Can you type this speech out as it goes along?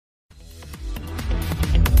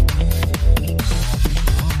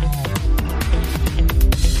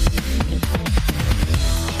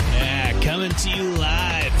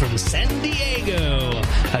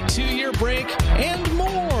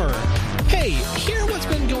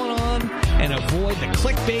avoid the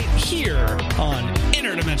clickbait here on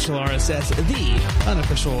Interdimensional RSS, the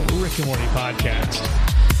unofficial Rick and Morty podcast.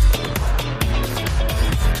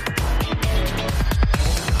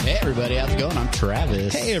 Hey everybody, how's it going? I'm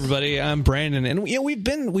Travis. Hey everybody, I'm Brandon, and we've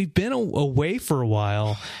been away for a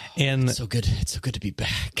while, and It's so good to be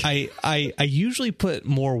back. I usually put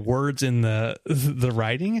more words in the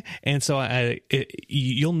writing, and so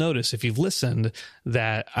you'll notice if you've listened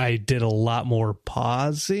that I did a lot more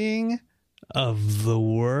pausing of the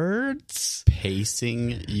words.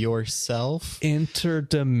 Pacing yourself.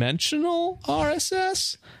 Interdimensional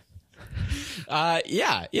RSS.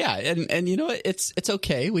 Yeah. And you know what? It's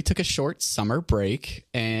okay. We took a short summer break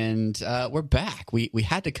and we're back. We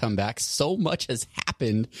had to come back. So much has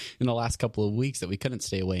happened in the last couple of weeks that we couldn't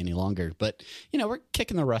stay away any longer. But, we're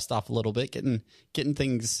kicking the rust off a little bit, getting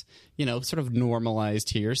things, sort of normalized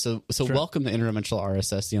here. So Sure. Welcome to Interdimensional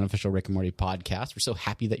RSS, the unofficial Rick and Morty podcast. We're so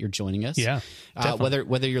happy that you're joining us. Yeah.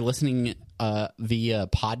 Whether you're listening via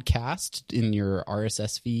podcast in your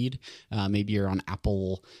RSS feed, maybe you're on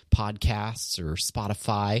Apple Podcasts or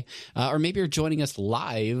Spotify, or maybe you're joining us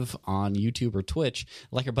live on YouTube or Twitch,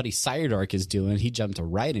 like our buddy Siredark is doing. He jumped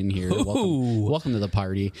right in here. Welcome to the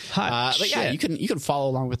party. But yeah, you can follow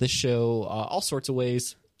along with this show all sorts of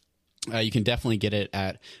ways. You can definitely get it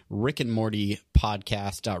at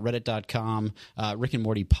rickandmortypodcast.reddit.com.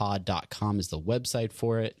 rickandmortypod.com is the website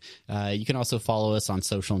for it. You can also follow us on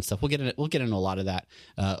social and stuff. We'll get into a lot of that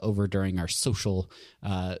over during our social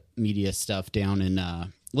media stuff down in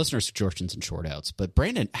listener suggestions and short outs. But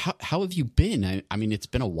Brandon, how have you been? I mean, it's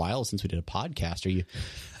been a while since we did a podcast.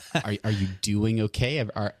 Are you doing okay?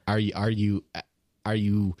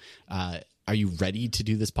 Are you ready to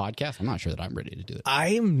do this podcast? I'm not sure that I'm ready to do it.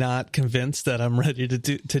 I am not convinced that I'm ready to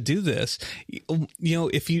do this.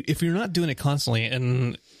 If you're not doing it constantly,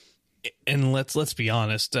 and let's be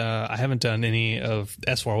honest, I haven't done any of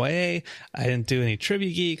S4YA. I didn't do any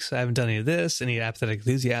Trivia Geeks. I haven't done any of this, any Apathetic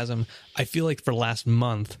Enthusiasm. I feel like for the last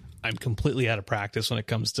month, I'm completely out of practice when it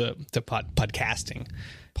comes to podcasting.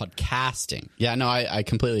 Yeah, no, I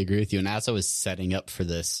completely agree with you. And as I was setting up for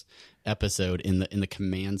this episode in the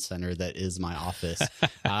command center that is my office,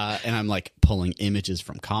 and I'm like pulling images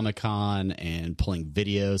from Comic-Con and pulling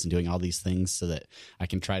videos and doing all these things so that I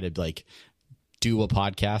can try to like do a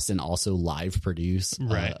podcast and also live produce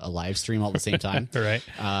a live stream all at the same time. Right.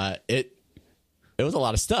 It was a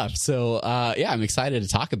lot of stuff. So yeah, I'm excited to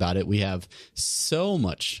talk about it. We have so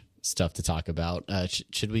much stuff to talk about.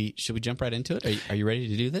 Should we jump right into it? Are you ready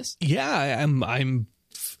to do this? Yeah, I'm.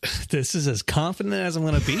 This is as confident as I'm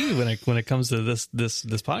going to be when it comes to this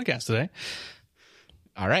podcast today.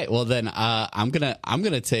 All right. Well, then I'm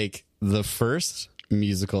gonna take the first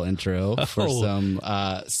musical intro for some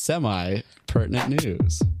semi pertinent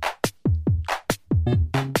news. Here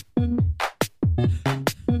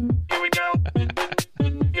we go. Here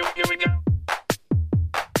we go.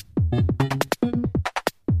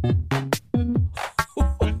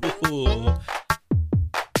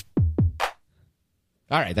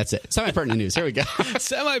 All right, that's it. Semi-pertinent news. Here we go.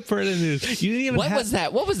 Semi-pertinent news. You didn't even. Was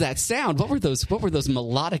that? What was that sound? What were those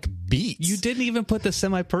melodic beats? You didn't even put the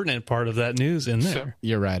semi-pertinent part of that news in there.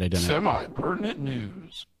 You're right. I didn't. Semi-pertinent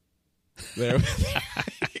news.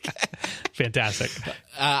 Fantastic.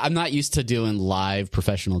 I'm not used to doing live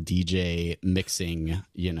professional DJ mixing,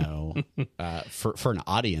 for an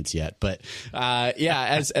audience yet. But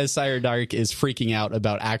yeah, as Sire Dark is freaking out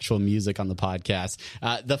about actual music on the podcast,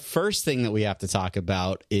 the first thing that we have to talk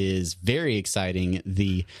about is very exciting.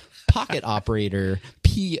 The Pocket Operator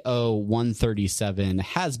PO-137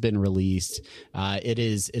 has been released. It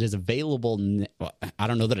is available. I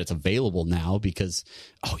don't know that it's available now because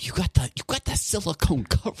you got that silicone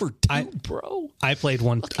cover too, bro. I paid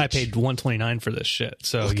 $129 for this shit.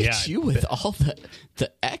 So Look yeah, at you with all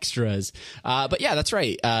the extras. But yeah, that's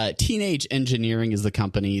right. Teenage Engineering is the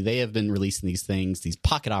company. They have been releasing these things, these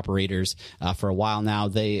Pocket Operators, for a while now.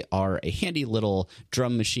 They are a handy little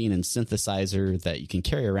drum machine and synthesizer that you can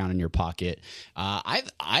carry around in your pocket.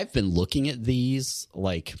 I've been looking at these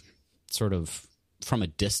like sort of from a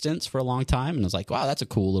distance for a long time, and I was like, wow, that's a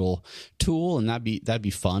cool little tool, and that'd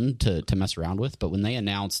be fun to mess around with. But when they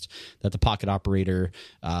announced that the Pocket Operator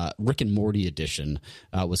Rick and Morty edition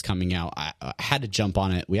was coming out, I had to jump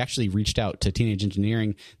on it. We actually reached out to Teenage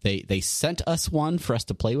Engineering. They sent us one for us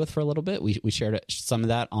to play with for a little bit. We shared some of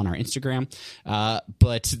that on our Instagram,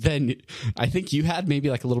 but then I think you had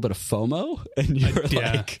maybe like a little bit of FOMO, and you were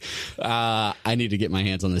like, I need to get my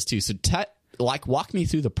hands on this too. So walk me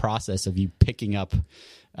through the process of you picking up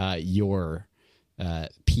your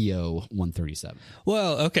PO 137.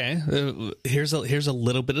 Well, okay. Here's a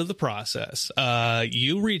little bit of the process.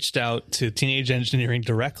 You reached out to Teenage Engineering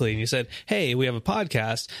directly, and you said, "Hey, we have a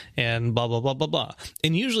podcast," and blah blah blah blah blah.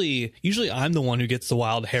 And usually I'm the one who gets the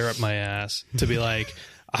wild hair up my ass to be like,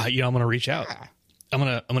 I'm going to reach out. I'm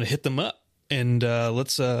gonna hit them up, and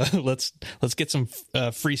let's get some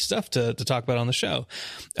free stuff to talk about on the show.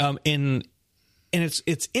 And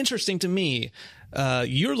it's interesting to me.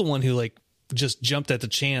 You're the one who just jumped at the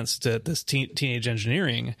chance to this Teenage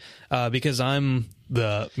Engineering because I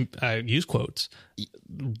use quotes,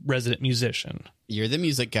 resident musician. You're the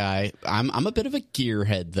music guy. I'm a bit of a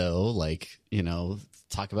gearhead though,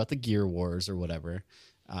 talk about the Gear Wars or whatever.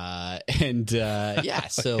 So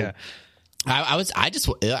Yeah.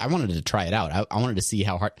 I wanted to try it out. I wanted to see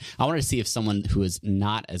how hard. I wanted to see if someone who is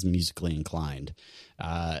not as musically inclined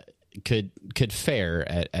could fare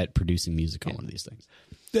at producing music on one of these things.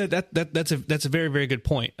 That's a very, very good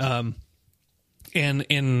point. And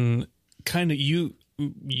kind of you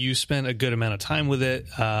spent a good amount of time with it,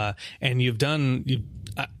 and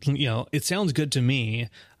it sounds good to me.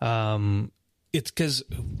 It's because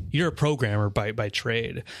you're a programmer by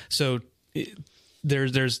trade, so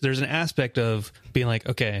there's an aspect of being like,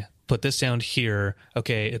 okay, put this sound here.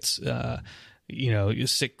 Okay, it's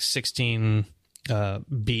 16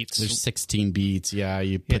 beats. There's 16 beats. Yeah,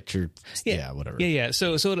 you put your whatever. Yeah.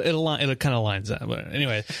 So it kind of lines up. But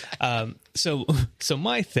anyway, so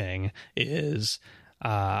my thing is,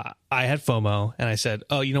 I had FOMO, and I said,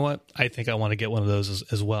 oh, you know what? I think I want to get one of those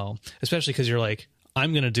as well, especially because you're like,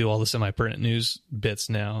 I'm going to do all the semi-pertinent news bits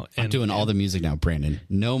now. I'm doing all the music now, Brandon.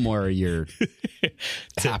 No more of your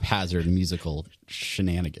haphazard musical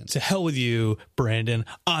shenanigans. To hell with you, Brandon.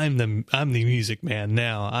 I'm the music man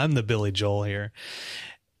now. I'm the Billy Joel here.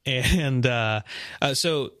 And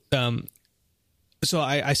so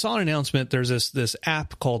I saw an announcement. There's this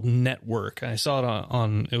app called Network. I saw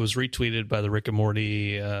it it was retweeted by the Rick and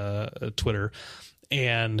Morty Twitter,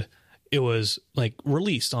 and it was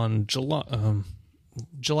released on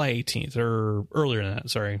July 18th or earlier than that.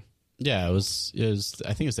 Sorry. Yeah, it was.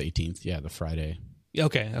 I think it was the 18th. Yeah, the Friday.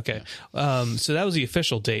 Okay. Yeah. So that was the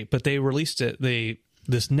official date, but they released it.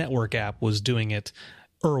 This Network app was doing it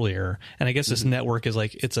earlier, and I guess this network is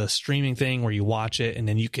it's a streaming thing where you watch it and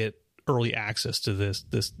then you get early access to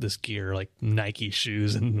this gear, like Nike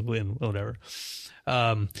shoes and whatever.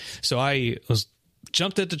 So I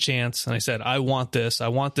jumped at the chance, and I said, I want this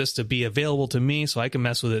to be available to me so I can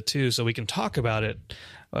mess with it too, so we can talk about it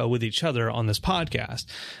with each other on this podcast.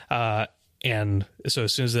 And so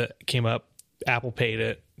as soon as it came up, Apple paid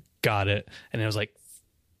it, got it, and it was like,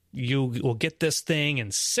 you will get this thing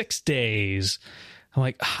in 6 days. I'm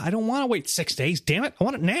like, I don't want to wait 6 days, damn it, I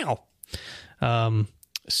want it now.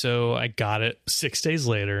 So I got it 6 days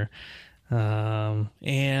later, and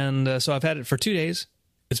so I've had it for 2 days.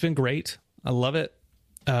 It's been great. I love it.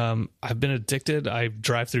 I've been addicted. I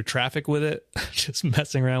drive through traffic with it, just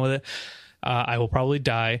messing around with it. I will probably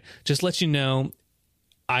die. Just let you know,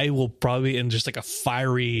 I will probably be in just a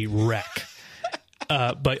fiery wreck.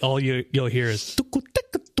 But all you'll hear is,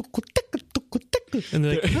 and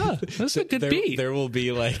they're like, that's a good beat. There will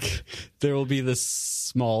be this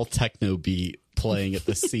small techno beat playing at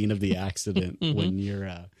the scene of the accident when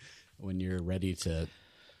you're ready to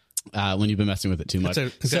when you've been messing with it too much.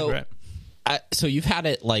 That's exactly right. So you've had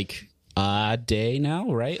it a day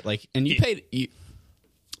now, right? And you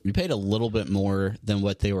paid a little bit more than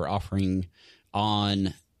what they were offering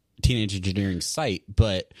on Teenage Engineering's site,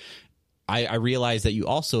 but I realized that you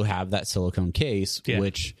also have that silicone case,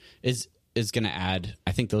 which is going to add.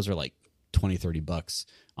 I think those are $20-$30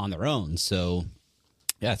 on their own. So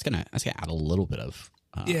yeah, that's gonna add a little bit of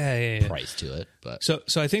price to it. But so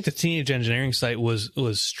I think the Teenage Engineering site was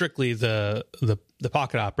strictly the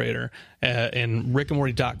Pocket Operator, and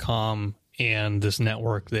rickandmorty.com and this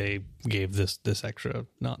network, they gave this extra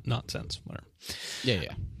nonsense, whatever.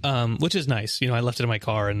 Yeah. Which is nice. I left it in my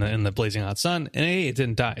car in the blazing hot sun, and hey, it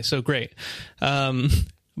didn't die, so great.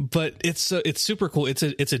 But it's super cool. It's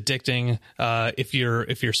addicting. If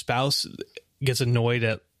your spouse gets annoyed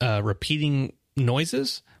at repeating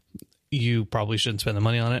noises, you probably shouldn't spend the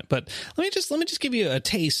money on it. But let me just give you a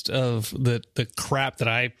taste of the crap that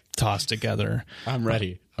I tossed together. I'm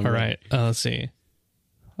ready. All right. Let's see.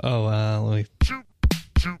 Oh, let me.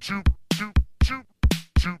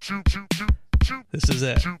 This is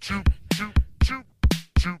it.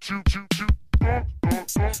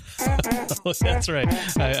 Oh, that's right.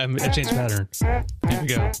 I changed pattern. Here we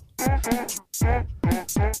go.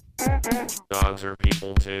 Dogs are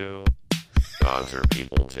people too. Dogs are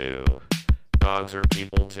people too. Dogs are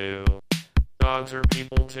people too. Dogs are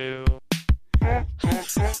people too.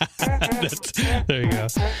 There you go.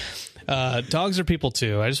 Dogs are people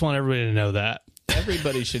too. I just want everybody to know that.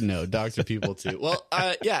 Everybody should know dogs are people too. Well,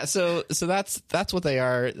 yeah. So that's what they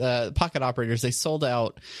are. Pocket operators. They sold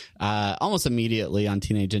out almost immediately on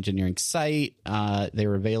Teenage Engineering's site. They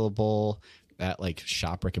were available at like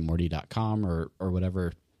shoprickandmorty.com or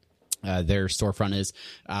whatever their storefront is.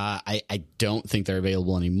 I don't think they're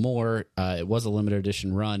available anymore. It was a limited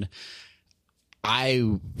edition run.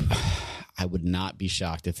 I would not be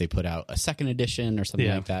shocked if they put out a second edition or something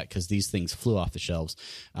like that, because these things flew off the shelves.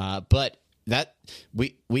 But that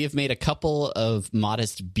we have made a couple of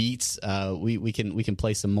modest beats. We can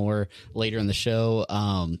play some more later in the show.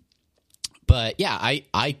 But yeah,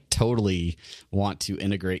 I totally want to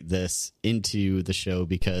integrate this into the show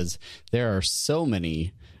because there are so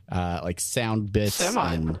many like sound bits.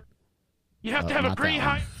 And, you have to have a pretty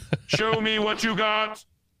high. Show me what you got.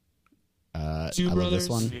 Two I love brothers. this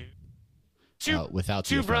one. Without the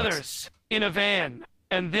two effects. brothers in a van,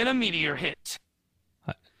 and then a meteor hit.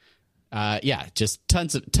 Yeah, just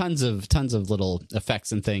tons of little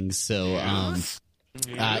effects and things. So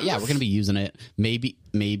yeah, we're gonna be using it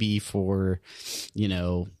maybe for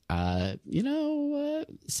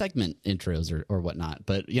segment intros or whatnot.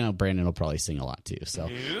 But Brandon will probably sing a lot too. So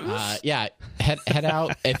yeah, head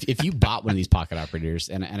out if you bought one of these pocket operators,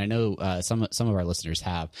 and I know some of our listeners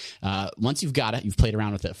have. Once you've got it, you've played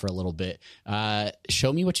around with it for a little bit.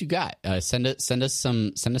 Show me what you got. Send us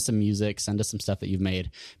some music. Send us some stuff that you've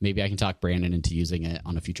made. Maybe I can talk Brandon into using it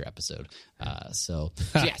on a future episode. So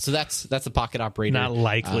that's the pocket operator. Not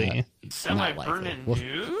likely. Semi-permanent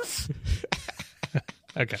news.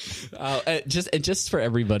 Okay. Just for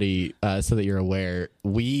everybody, so that you're aware,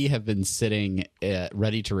 we have been sitting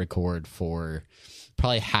ready to record for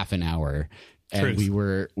probably half an hour, and we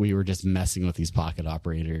were just messing with these pocket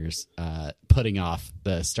operators, putting off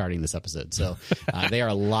starting this episode. So they are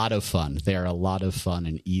a lot of fun. They are a lot of fun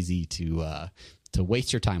and easy to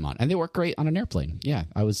waste your time on, and they work great on an airplane. Yeah,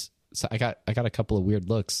 I got a couple of weird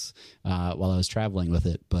looks while I was traveling with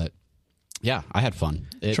it, but yeah, I had fun.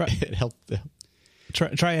 It helped.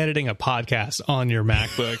 Try editing a podcast on your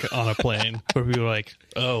MacBook on a plane where people are like,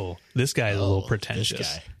 oh, this guy's a little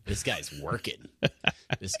pretentious. This guy's working.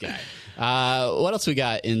 This guy. What else we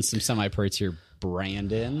got in some semi-perts here,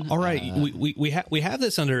 Brandon? All right, we have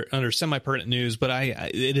this under semi-pertinent news, but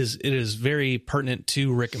it is very pertinent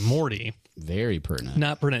to Rick and Morty. Very pertinent.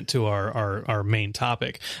 Not pertinent to our main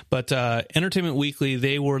topic, but Entertainment Weekly,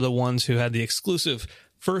 they were the ones who had the exclusive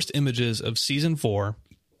first images of season 4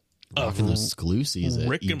 of the exclusives at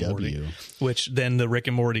Rick and EW. Morty, which then the Rick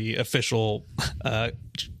and Morty official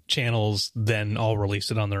channels then all released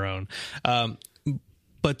it on their own.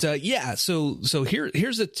 But yeah, so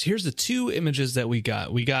here's the two images that we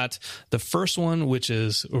got. We got the first one, which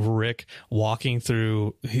is Rick walking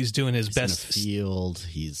through. He's doing his best in a field.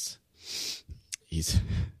 He's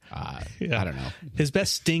I don't know, his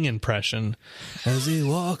best Sting impression as he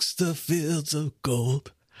walks the fields of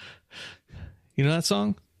gold. You know that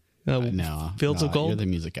song? No, Fields of Gold. You're the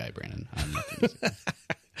music guy, Brandon. I'm not the music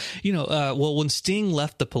guy. Well, when Sting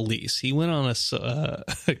left the Police, he went on a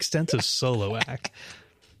extensive solo act.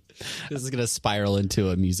 This is going to spiral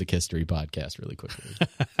into a music history podcast really quickly.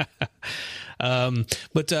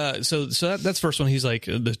 So that's first one. He's like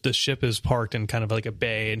the ship is parked in kind of like a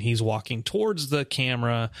bay, and he's walking towards the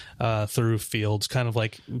camera through fields, kind of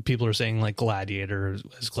like people are saying like Gladiator,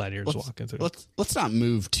 as Gladiator's walking through. Let's not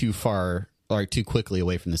move too far or too quickly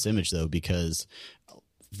away from this image, though, because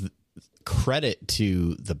credit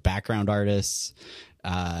to the background artists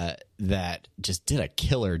that just did a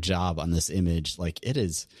killer job on this image. Like it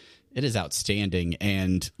is outstanding,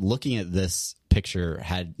 and looking at this picture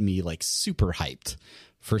had me like super hyped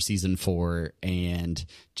for season 4, and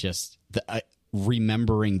just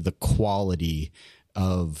remembering the quality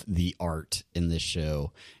of the art in this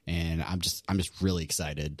show. And I'm just really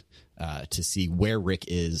excited to see where Rick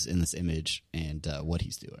is in this image and what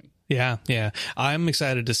he's doing. Yeah. I'm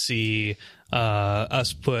excited to see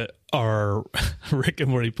us put our Rick and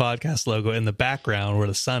Morty podcast logo in the background where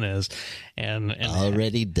the sun is. And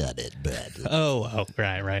already done it, bud. Oh,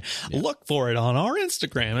 right. Yeah. Look for it on our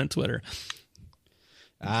Instagram and Twitter.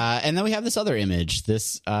 And then we have this other image.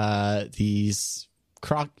 These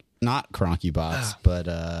not Cronkybots,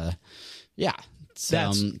 but yeah.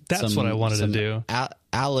 That's what I wanted to do.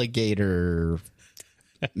 Alligator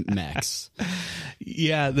mechs.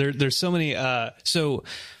 Yeah, there's so many. So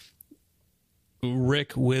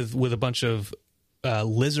Rick with a bunch of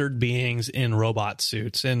lizard beings in robot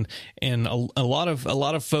suits, and a lot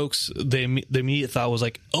of folks, the immediate thought was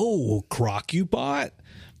like, oh, Crocubot.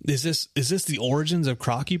 is this the origins of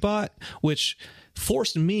Crocubot? Which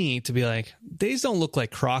forced me to be like, these don't look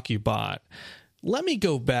like Crocubot. Let me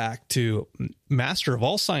go back to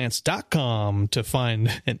masterofallscience.com to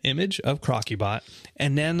find an image of Crocubot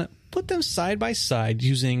and then put them side by side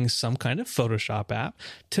using some kind of Photoshop app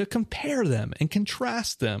to compare them and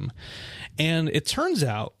contrast them. And it turns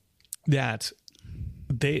out that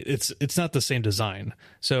it's not the same design.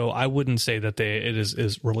 So I wouldn't say that it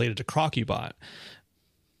is related to Crocubot.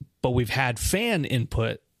 But we've had fan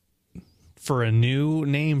input for a new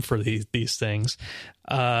name for these things.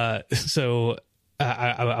 So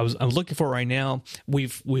I'm looking for it right now.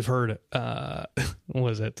 We've heard what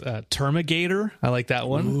was it? Termigator. I like that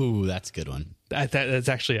one. Ooh, that's a good one. That's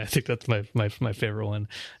actually, I think that's my favorite one.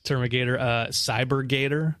 Termigator,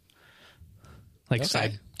 Cybergator, like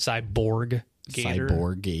Cyborg Gator.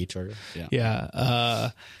 Cyborg Gator. Yeah.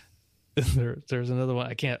 Yeah. There's another one.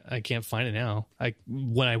 I can't find it now.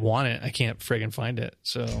 When I want it, I can't friggin' find it.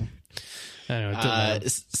 So anyway,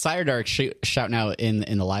 Sire Dark shouting out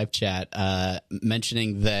in the live chat,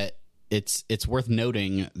 mentioning that it's worth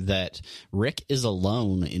noting that Rick is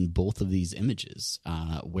alone in both of these images.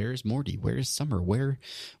 Where is Morty? Where is Summer? Where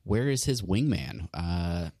is his wingman?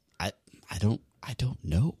 I don't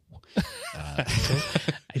know.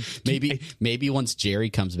 Maybe once Jerry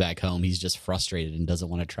comes back home, he's just frustrated and doesn't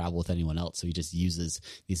want to travel with anyone else, so he just uses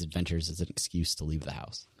these adventures as an excuse to leave the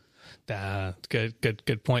house.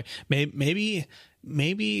 Good point. Maybe.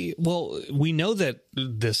 Well, we know that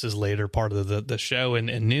this is later part of the show and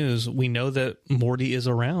news. We know that Morty is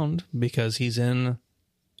around because he's in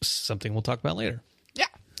something we'll talk about later. Yeah,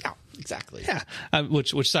 exactly. Yeah,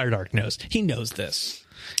 which Sire Dark knows. He knows this.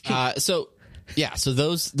 So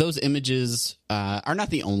those images are not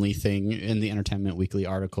the only thing in the Entertainment Weekly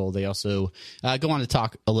article. They also go on to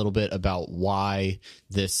talk a little bit about why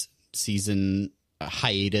this season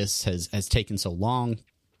hiatus has taken so long,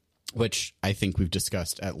 which I think we've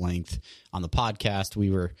discussed at length on the podcast.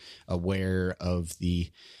 We were aware of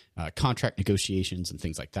the contract negotiations and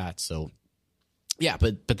things like that. So yeah,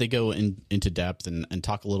 but they go into depth and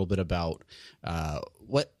talk a little bit about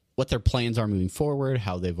what their plans are moving forward,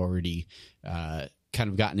 how they've already kind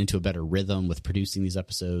of gotten into a better rhythm with producing these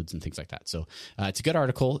episodes and things like that. So it's a good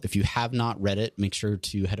article. If you have not read it, make sure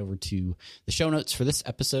to head over to the show notes for this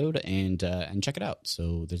episode and check it out.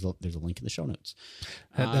 So there's a link in the show notes.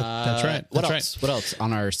 That's right. What else? What else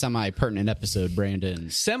on our semi-pertinent episode, Brandon?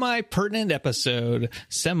 Semi-pertinent episode.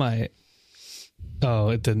 Oh,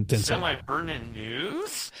 it didn't say. Semi-pertinent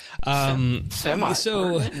news?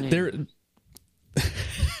 So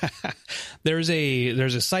there's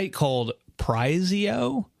a site called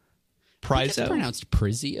Prizio. It's pronounced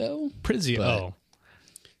Prizio. Prizio.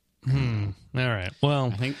 All right.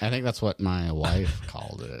 Well, I think that's what my wife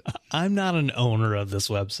called it. I'm not an owner of this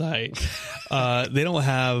website. They don't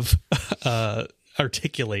have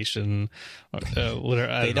articulation.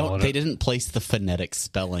 Whatever. They didn't place the phonetic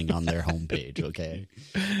spelling on their homepage. Okay.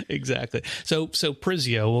 Exactly. So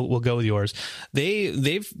Prizio, we'll go with yours.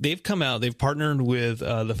 They've come out. They've partnered with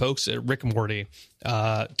the folks at Rick and Morty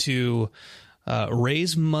to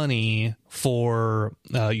raise money for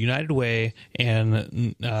United Way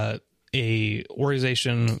and a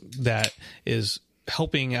organization that is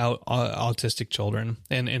helping out autistic children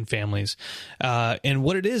and families. And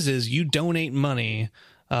what it is you donate money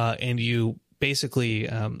and you basically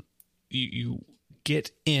you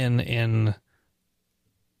get in and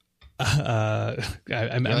you're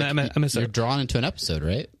drawn into an episode,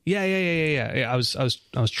 right? Yeah. I was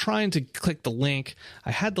trying to click the link.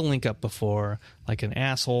 I had the link up before, like an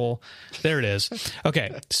asshole. There it is.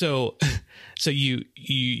 Okay, so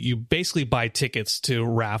you basically buy tickets to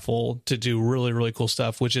raffle to do really, really cool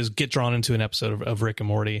stuff, which is get drawn into an episode of Rick and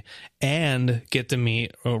Morty and get to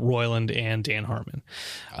meet Roiland and Dan Harmon.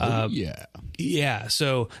 Yeah.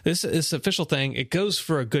 So this official thing, it goes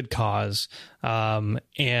for a good cause,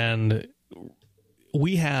 and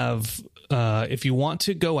we have. If you want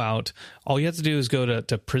to go out, all you have to do is go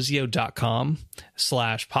to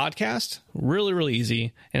prizio.com/podcast. Really, really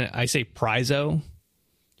easy. And I say Prizio,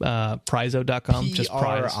 Prizio.com. Just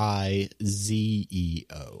Prizeo.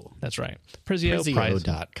 That's right.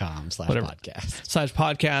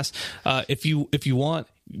 Prizio.com/podcast. If you want,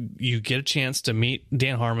 you get a chance to meet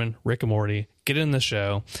Dan Harmon, Rick and Morty, get in the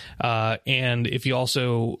show. And if you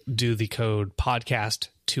also do the code podcast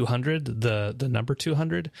 200, the number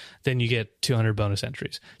 200, then you get 200 bonus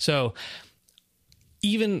entries. So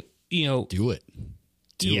even, do it.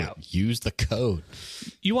 Do it. Use the code.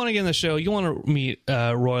 You want to get in the show, you want to meet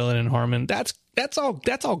Roiland and Harmon. That's all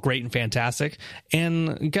great and fantastic.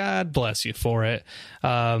 And God bless you for it.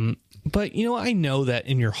 But, I know that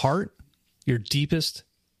in your heart, your deepest,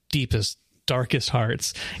 darkest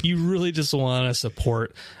hearts, you really just want to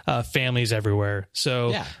support families everywhere. So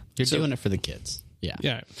Yeah, you're doing it for the kids. Yeah.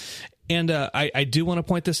 Yeah. And I do want to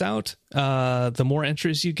point this out. The more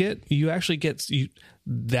entries you get, you actually get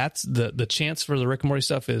that's the chance for the Rick and Morty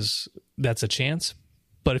stuff that's a chance.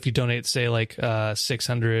 But if you donate, say like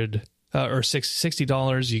 $600 or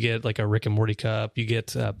 $60, you get like a Rick and Morty cup. You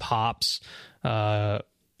get pops, the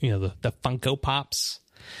Funko Pops,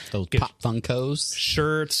 Those Pop Funkos,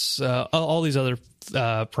 shirts, all these other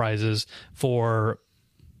prizes for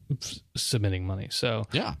submitting money. So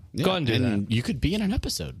yeah, go ahead and do that. You could be in an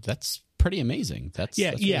episode. That's pretty amazing. That's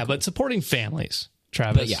really cool. But supporting families,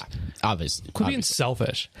 Travis. But yeah, obviously. Quit being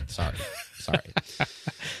selfish. Sorry.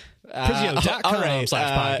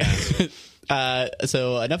 Prizio.com/podcast.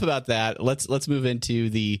 So enough about that. Let's move into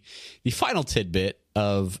the final tidbit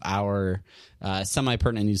of our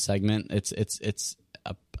semi-pertinent news segment. It's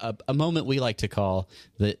a moment we like to call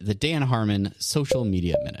the Dan Harmon Social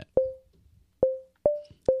Media Minute.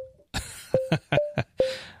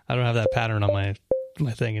 I don't have that pattern on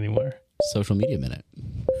my thing anymore. Social Media Minute.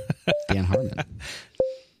 Dan Harmon.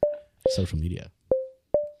 Social media.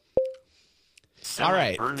 All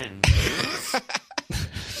right.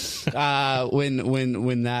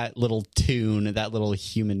 When that little tune, that little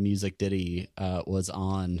human music ditty was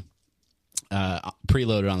on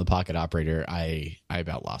preloaded on the Pocket Operator, I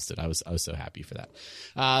about lost it. I was so happy for that.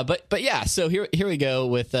 But yeah, so here we go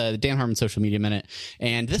with the Dan Harmon Social Media Minute,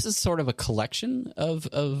 and this is sort of a collection of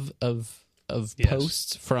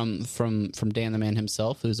posts from Dan the Man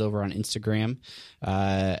himself, who's over on Instagram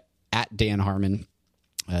at Dan Harmon,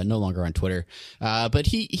 no longer on Twitter. But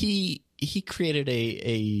he created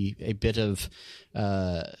a bit of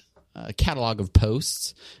a catalog of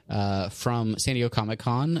posts from San Diego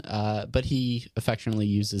Comic-Con, but he affectionately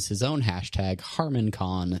uses his own hashtag,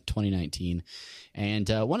 HarmonCon 2019. And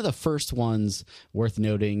one of the first ones worth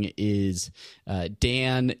noting is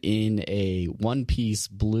Dan in a one-piece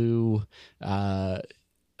blue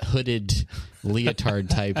hooded leotard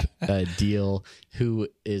type deal, who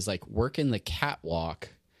is like working the catwalk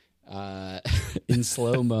in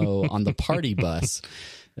slow-mo on the party bus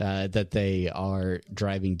that they are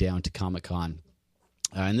driving down to Comic-Con.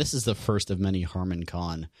 And this is the first of many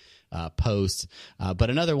HarmonCon posts. But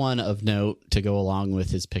another one of note to go along with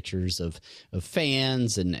his pictures of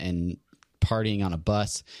fans and partying on a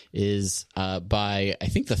bus is by, I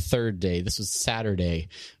think, the third day. This was Saturday.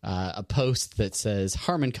 A post that says,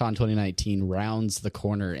 HarmonCon 2019 rounds the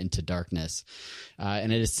corner into darkness.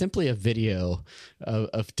 And it is simply a video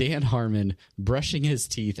of Dan Harmon brushing his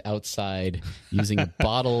teeth outside using a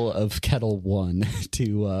bottle of Kettle One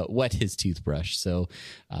to wet his toothbrush. So,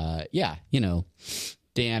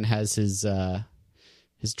 Dan has his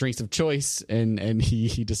drinks of choice, and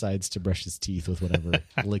he decides to brush his teeth with whatever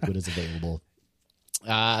liquid is available.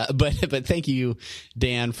 But thank you,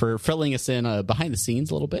 Dan, for filling us in behind the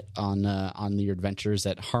scenes a little bit on your adventures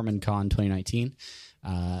at HarmonCon 2019.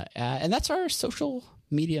 And that's our social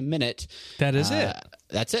media minute. That is it.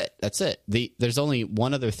 That's it. There's only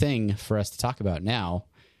one other thing for us to talk about now,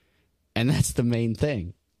 and that's the main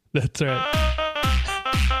thing. That's right.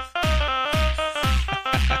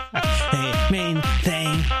 Hey, main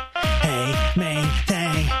thing. Hey, main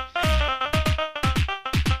thing.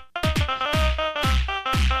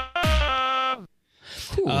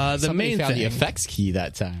 The main found thing. the effects key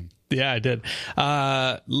that time. Yeah, I did.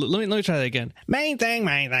 Let me try that again. Main thing.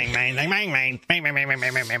 Head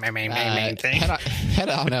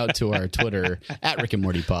on out to our Twitter at Rick and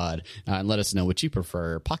Morty Pod and let us know what you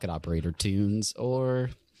prefer: Pocket Operator tunes or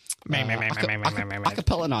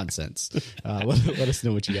acapella nonsense. Let us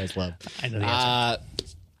know what you guys love. I know the answer.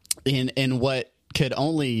 In what could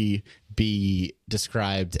only be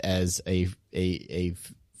described as a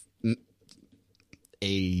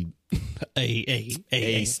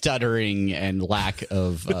stuttering and lack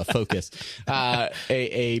of focus,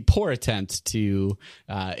 a poor attempt to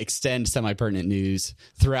extend semi-pertinent news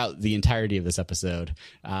throughout the entirety of this episode.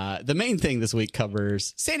 The main thing this week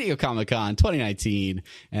covers San Diego Comic-Con 2019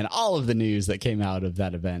 and all of the news that came out of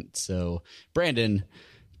that event. So, Brandon,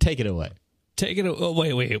 take it away. Take it. Oh,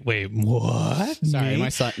 wait. What? Sorry, my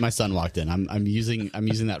son walked in. I'm using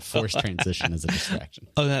that forced transition as a distraction.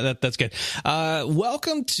 Oh, that's good.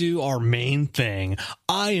 Welcome to our main thing.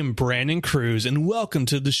 I am Brandon Cruz, and welcome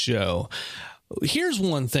to the show. Here's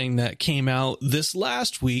one thing that came out this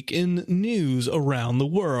last week in news around the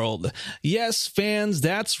world. Yes, fans,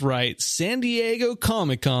 that's right. San Diego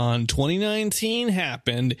Comic-Con 2019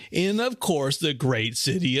 happened in, of course, the great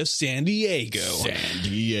city of San Diego. San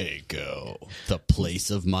Diego, the place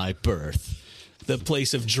of my birth. The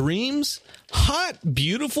place of dreams, hot,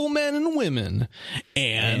 beautiful men and women,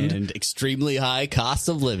 and extremely high cost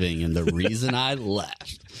of living, and the reason I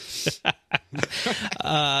left.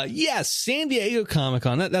 Yes, San Diego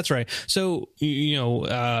Comic-Con. That's right. So, in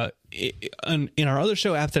our other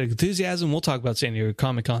show, Apathetic Enthusiasm, we'll talk about San Diego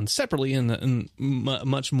Comic-Con separately in a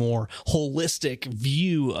much more holistic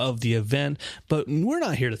view of the event. But we're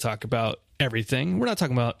not here to talk about everything. We're not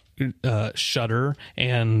talking about Shudder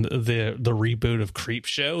and the reboot of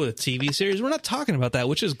Creepshow, the TV series. We're not talking about that,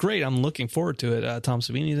 which is great. I'm looking forward to it. Tom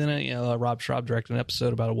Savini's in it. Rob Schraub directed an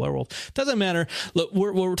episode about a werewolf. Doesn't matter. Look,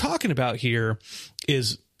 what we're talking about here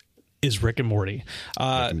is Rick and Morty.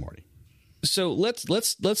 Rick and Morty. So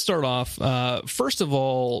let's start off. First of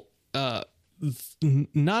all, not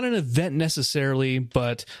an event necessarily,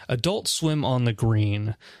 but Adult Swim on the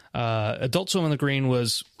Green. Adult Swim on the Green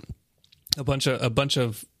was a bunch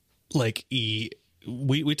of like we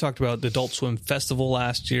talked about the Adult Swim Festival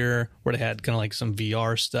last year, where they had kind of like some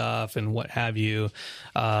VR stuff and what have you.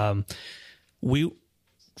 Full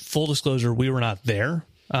disclosure, we were not there.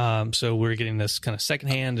 So we're getting this kind of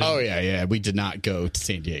secondhand. Oh yeah. We did not go to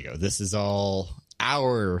San Diego. This is all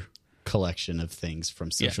our collection of things from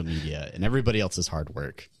social media and everybody else's hard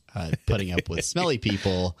work. Putting up with smelly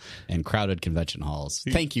people and crowded convention halls.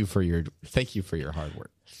 Thank you for your hard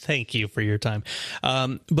work. Thank you for your time.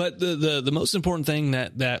 But the most important thing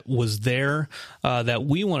that was there that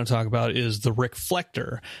we want to talk about is the Rick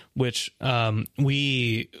Flector, which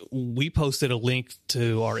we posted a link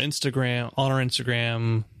to our Instagram on our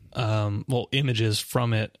Instagram. Images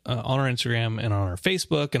from it on our Instagram and on our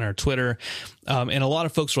Facebook and our Twitter. And a lot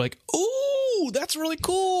of folks were like, "Ooh, that's really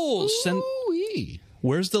cool."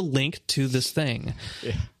 Where's the link to this thing?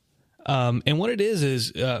 Yeah. And what it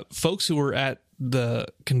is folks who were at the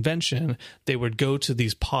convention, they would go to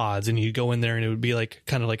these pods and you go in there and it would be like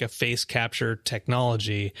kind of like a face capture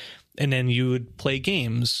technology. And then you would play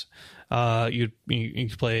games. You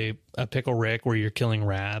play a Pickle Rick where you're killing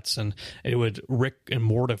rats, and it would Rick and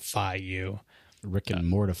Mortify you. Rick and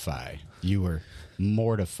Mortify. You were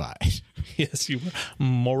mortified. Yes, you were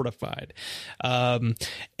mortified. So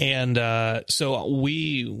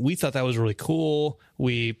we thought that was really cool.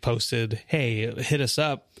 We posted, "Hey, hit us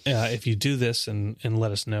up if you do this and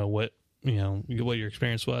let us know what your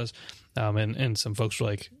experience was." And some folks were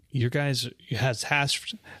like, "Your guys has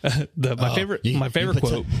hashed my favorite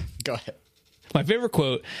quote." Go ahead. My favorite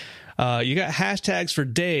quote. You got hashtags for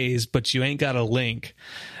days, but you ain't got a link.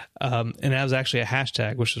 And that was actually a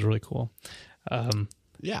hashtag, which is really cool.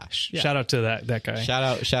 Shout out to that guy. Shout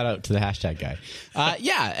out to the hashtag guy.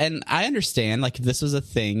 And I understand, like, if this was a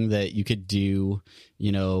thing that you could do,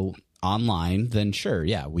 online, then sure,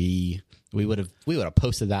 we would have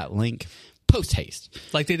posted that link post haste,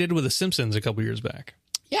 like they did with The Simpsons a couple years back.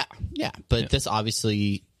 Yeah. But this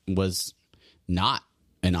obviously was not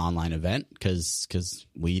an online event because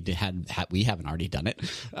we haven't already done it.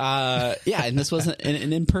 And this was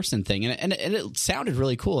an in-person thing, and it sounded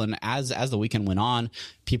really cool. And as the weekend went on,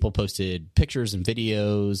 people posted pictures and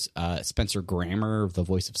videos. Spencer Grammer, the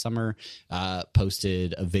voice of Summer,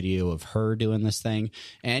 posted a video of her doing this thing.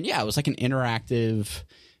 And it was like an interactive,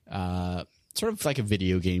 sort of like a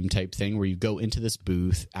video game type thing where you go into this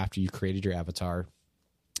booth after you created your avatar,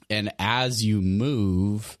 and as you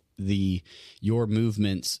move, your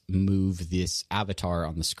movements move this avatar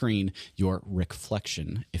on the screen, your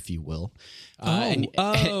reflection, if you will. That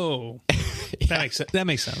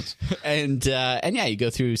makes sense. And you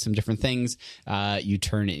go through some different things. You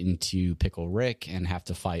turn into Pickle Rick and have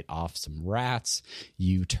to fight off some rats.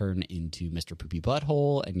 You turn into Mr. Poopy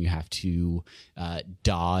Butthole and you have to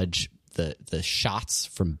dodge the shots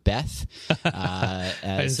from Beth.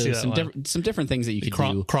 Some different things that you could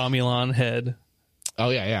do. Cromulon head. Oh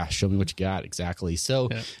yeah. Show me what you got. Exactly. So,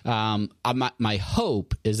 my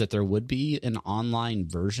hope is that there would be an online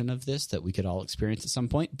version of this that we could all experience at some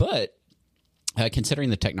point. But considering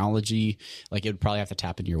the technology, like, it would probably have to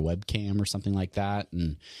tap into your webcam or something like that,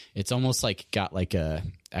 and it's almost like got like a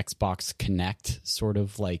Xbox Kinect sort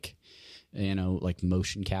of like, like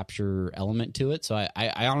motion capture element to it. So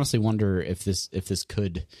I honestly wonder if this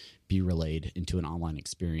could be relayed into an online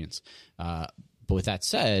experience. But with that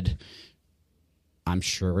said, I'm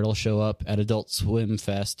sure it'll show up at Adult Swim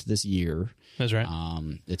Fest this year. That's right.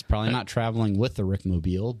 It's probably not traveling with the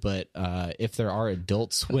Rickmobile, but if there are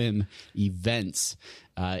Adult Swim events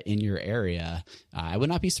in your area, I would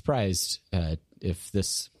not be surprised if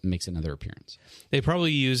this makes another appearance. They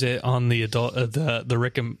probably use it on the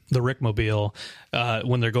Rickmobile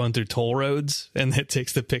when they're going through toll roads, and it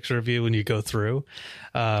takes the picture of you when you go through.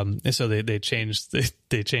 And so they changed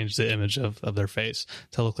the image of their face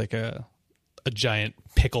to look like a giant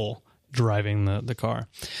pickle driving the car.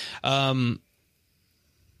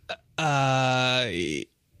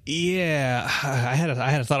 Yeah, I had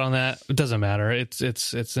a thought on that. It doesn't matter. It's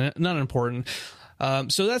not important.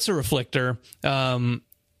 So that's a reflector. After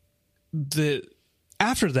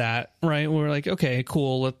that, right, we're like, okay,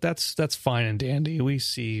 cool. That's fine and dandy. We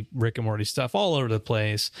see Rick and Morty stuff all over the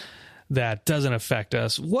place that doesn't affect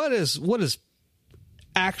us. What is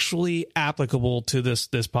actually applicable to this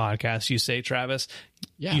podcast? You say, Travis.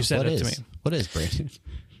 Yeah, you said it to me. What is, Brandon?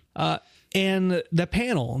 And the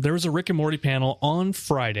panel, there was a Rick and Morty panel on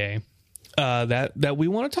Friday that we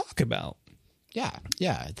want to talk about. Yeah.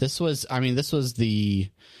 This was the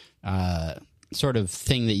sort of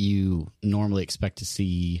thing that you normally expect to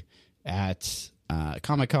see at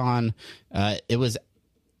Comic-Con. It was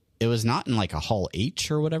not in like a Hall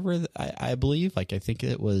H or whatever, I believe. Like, I think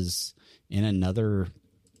it was in another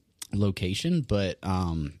location, but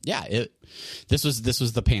this was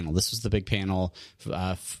the panel. This was the big panel.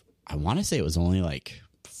 I want to say it was only like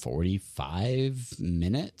 45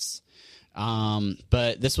 minutes.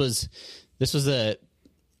 But this was a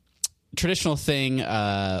traditional thing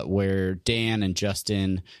where Dan and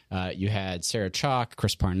Justin, you had Sarah Chalk,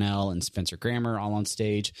 Chris Parnell, and Spencer Grammer all on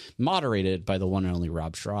stage, moderated by the one and only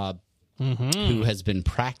Rob Schraub, who has been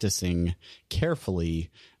practicing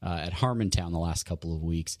carefully at Harmontown the last couple of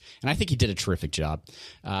weeks. And I think he did a terrific job.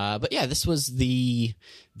 But yeah, this was the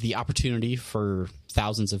opportunity for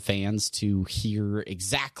thousands of fans to hear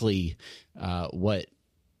exactly what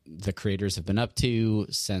the creators have been up to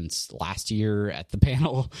since last year at the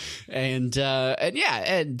panel. And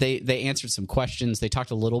they answered some questions. They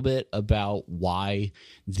talked a little bit about why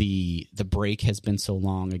the break has been so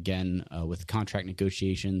long, again, with contract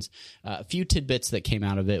negotiations. A few tidbits that came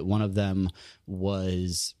out of it. One of them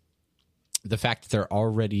was the fact that they're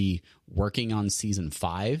already working on season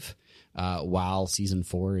 5 while season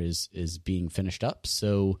 4 is being finished up.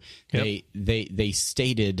 So they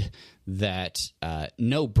stated that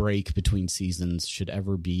no break between seasons should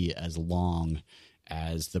ever be as long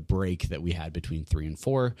as the break that we had between 3 and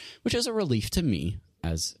 4, which is a relief to me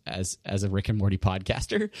as a Rick and Morty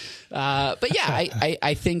podcaster. But yeah,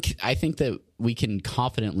 I think that we can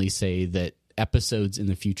confidently say that episodes in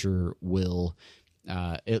the future will,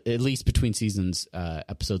 at least between seasons,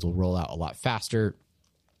 episodes will roll out a lot faster.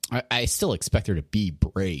 I still expect there to be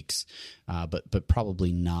breaks, but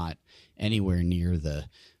probably not anywhere near the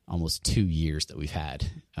almost 2 years that we've had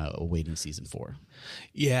awaiting season 4.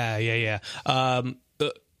 Yeah.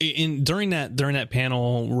 During that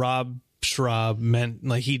panel, Rob Schraub meant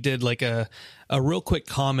like he did like a real quick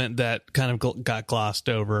comment that kind of got glossed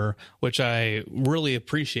over, which I really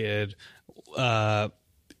appreciated. And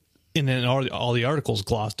then all the articles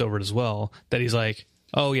glossed over it as well. That he's like,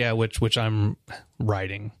 oh yeah, which I'm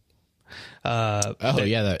writing.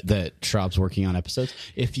 That Schraub's working on episodes.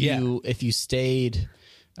 If you stayed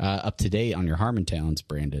up to date on your Harmontowns,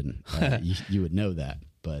 Brandon, you would know that.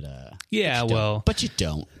 But but you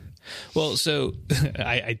don't. Well, so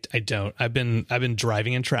I don't. I've been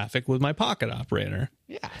driving in traffic with my pocket operator.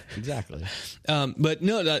 Yeah, exactly. But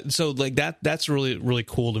no, so like that's really, really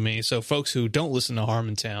cool to me. So folks who don't listen to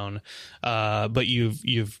Harmontown, but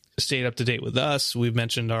you've stayed up to date with us. We've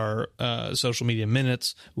mentioned our social media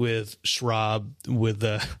minutes with Schraub, with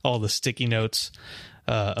all the sticky notes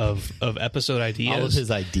of episode ideas, all of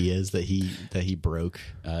his ideas that he broke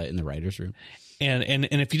in the writer's room. And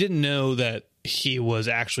if you didn't know that he was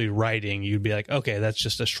actually writing, you'd be like, okay, that's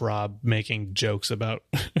just a Schraub making jokes about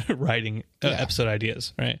writing episode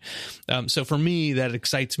ideas, right? So for me, that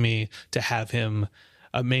excites me to have him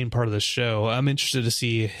a main part of the show. I'm interested to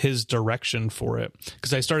see his direction for it,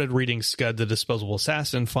 because I started reading Scud the Disposable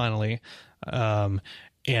Assassin finally, and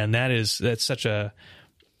that's such a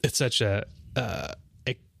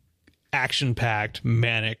action-packed,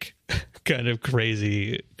 manic, kind of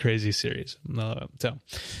crazy series. So.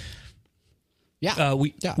 Yeah,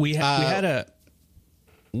 we had a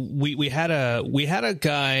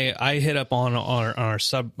guy I hit up on our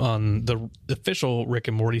sub on the official Rick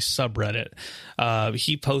and Morty subreddit.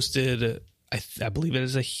 He posted, I believe it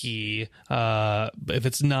is a he. If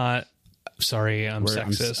it's not, Sorry, I'm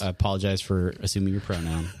sexist. I apologize for assuming your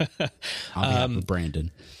pronoun on behalf of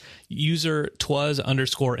Brandon. User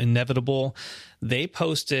 _inevitable. They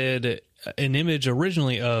posted an image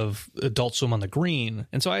originally of Adult Swim on the Green.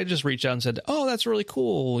 And so I just reached out and said, oh, that's really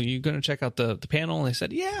cool. You going to check out the panel? And they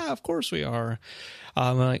said, yeah, of course we are.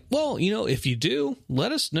 I'm like, well, if you do,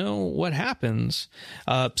 let us know what happens.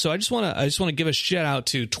 So I just want to give a shout out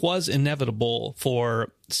to Twas Inevitable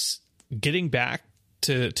for getting back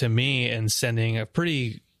to me and sending a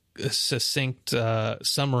pretty succinct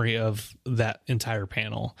summary of that entire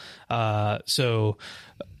panel. So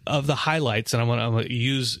of the highlights, and I'm gonna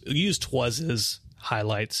use Twaz's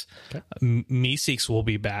highlights. Okay. Meeseeks will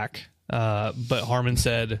be back, but Harmon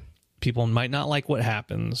said people might not like what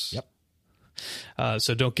happens. Yep.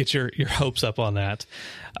 So don't get your hopes up on that.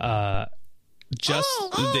 They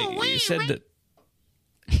said that.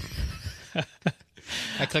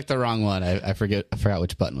 I clicked the wrong one. I forgot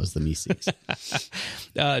which button was the Meeseeks.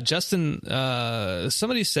 Justin,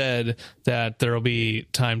 somebody said that there will be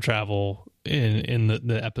time travel in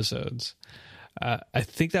the episodes. I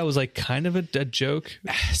think that was like kind of a joke.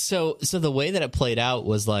 So the way that it played out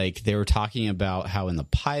was like they were talking about how in the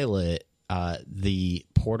pilot, the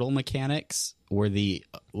portal mechanics were it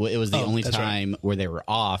was the only time where they were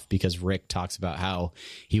off, because Rick talks about how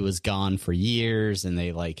he was gone for years and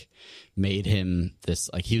they like made him this,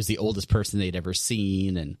 like he was the oldest person they'd ever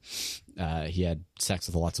seen, and he had sex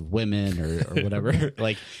with lots of women or whatever.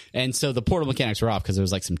 Like, and so the portal mechanics were off because there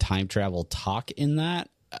was like some time travel talk in that.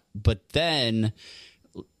 But then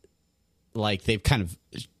like they've kind of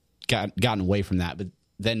gotten away from that. But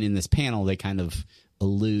then in this panel, they kind of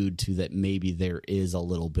allude to that maybe there is a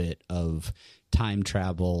little bit of time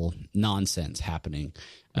travel nonsense happening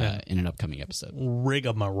in an upcoming episode.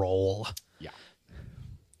 Rigmarole. Yeah.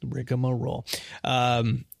 Rigmarole.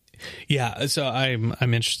 Yeah. So I'm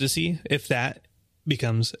interested to see if that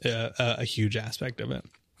becomes a huge aspect of it.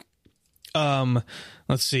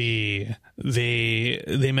 Let's see.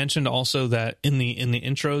 They mentioned also that in the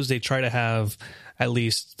intros, they try to have at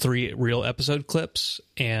least 3 real episode clips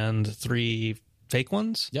and 3 fake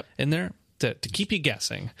ones in there to keep you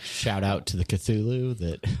guessing. Shout out to the Cthulhu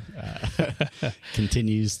that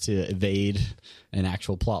continues to evade an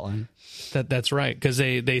actual plot line. That's right, because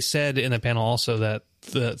they said in the panel also that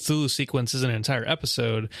the Cthulhu sequence is an entire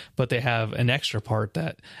episode, but they have an extra part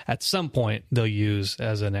that at some point they'll use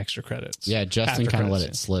as an extra credits. Yeah, Justin kind of let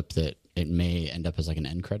it slip that it may end up as like an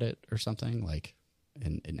end credit or something, like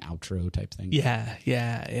an outro type thing. Yeah.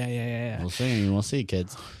 We'll see,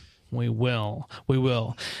 kids. We will.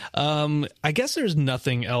 I guess there's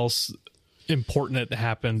nothing else important that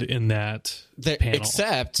happened in that panel,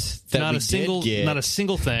 except that not a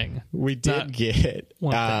single thing. We did get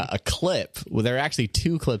a clip. Well, there are actually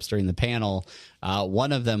 2 clips during the panel.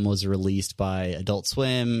 One of them was released by Adult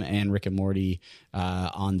Swim and Rick and Morty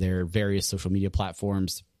on their various social media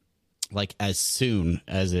platforms, like as soon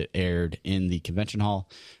as it aired in the convention hall.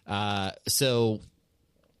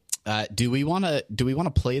 Do we want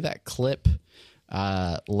to play that clip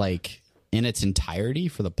like in its entirety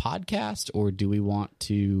for the podcast, or do we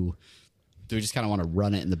just kind of want to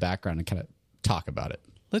run it in the background and kind of talk about it?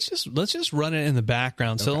 Let's just run it in the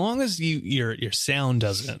background, so long as your sound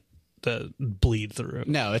doesn't bleed through.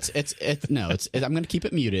 No, it's I'm going to keep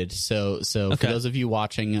it muted. So for those of you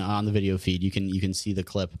watching on the video feed, you can see the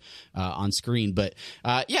clip on screen. But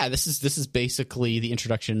this is basically the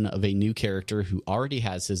introduction of a new character who already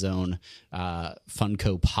has his own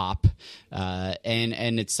Funko Pop,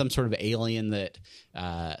 and it's some sort of alien that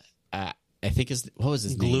I think is, what was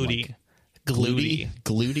his name? Gluty,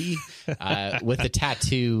 with the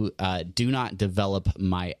tattoo, "Do not develop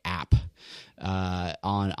my app,"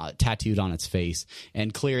 tattooed on its face.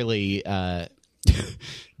 And clearly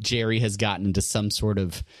Jerry has gotten into some sort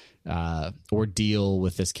of ordeal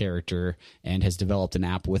with this character and has developed an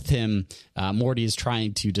app with him. Morty is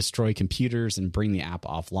trying to destroy computers and bring the app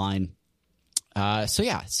offline.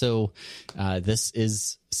 So this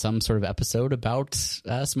is some sort of episode about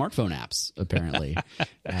smartphone apps, apparently,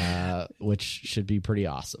 which should be pretty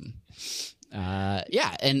awesome. But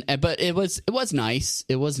it was nice.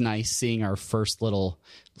 It was nice seeing our first little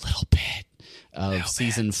bit of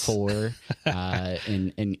season 4,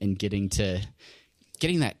 and getting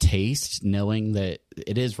that taste, knowing that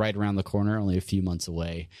it is right around the corner, only a few months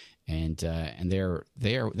away, and they're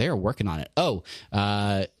working on it.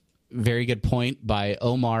 Very good point by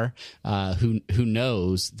Omar, who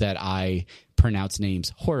knows that I pronounce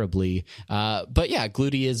names horribly. But yeah,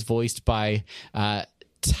 Gluty is voiced by Taika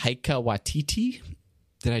Waititi.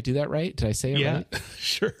 Did I do that right? Did I say it right?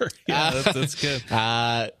 Sure. Yeah, that's good.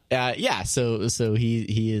 Yeah. So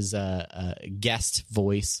he is a guest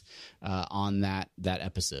voice on that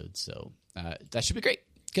episode. So that should be great.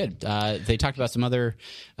 Good. They talked about some other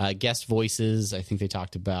guest voices. I think they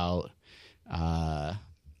talked about. I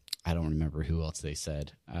don't remember who else they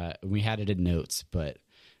said. We had it in notes, but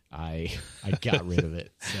I got rid of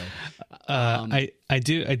it. So I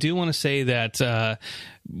do want to say that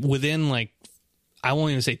within like, I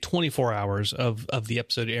won't even say 24 hours of the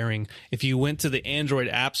episode airing, if you went to the Android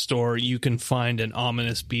App Store, you can find an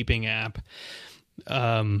ominous beeping app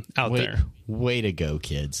out there. Way to go,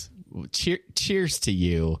 kids. Cheers to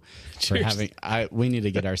you for having. We need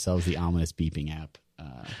to get ourselves the ominous beeping app.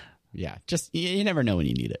 Yeah, just you never know when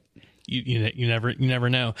you need it. You never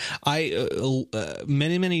know. I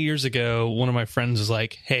many years ago, one of my friends was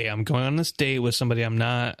like, "Hey, I'm going on this date with somebody I'm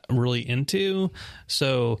not really into,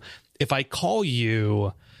 so if I call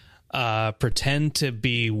you, pretend to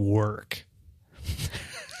be work."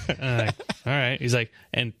 Like, all right. He's like,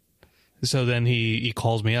 and so then he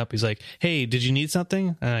calls me up. He's like, "Hey, did you need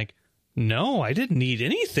something?" And I'm like, "No, I didn't need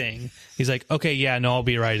anything." He's like, "Okay, yeah, no, I'll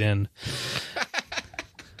be right in."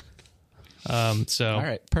 So all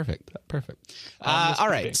right, perfect. All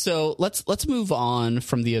right, so let's move on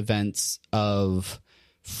from the events of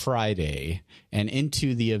Friday and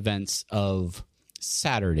into the events of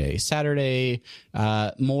Saturday,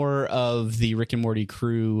 more of the Rick and Morty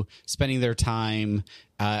crew spending their time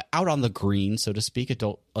out on the green, so to speak,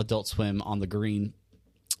 Adult Swim on the green.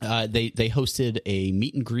 They hosted a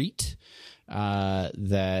meet and greet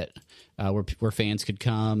that where fans could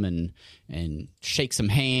come and shake some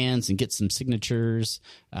hands and get some signatures.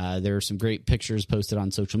 There are some great pictures posted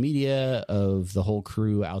on social media of the whole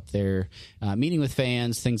crew out there meeting with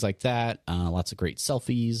fans, things like that. Lots of great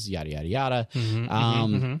selfies, yada, yada, yada.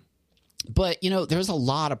 But, there's a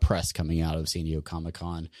lot of press coming out of San Diego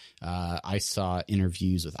Comic-Con. I saw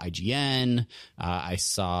interviews with IGN. I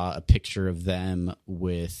saw a picture of them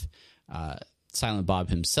with Silent Bob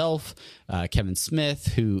himself, Kevin Smith,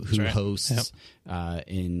 who hosts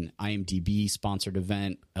an IMDb sponsored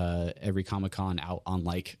event every Comic-Con out on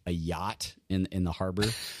like a yacht in the harbor.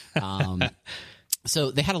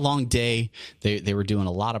 So they had a long day. They were doing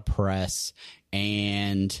a lot of press,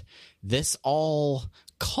 and this all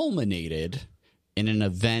culminated in an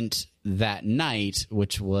event that night,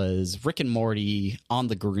 which was Rick and Morty on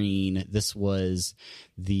the green. This was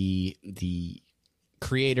the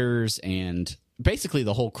creators and basically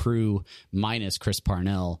the whole crew minus Chris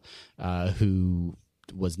Parnell, who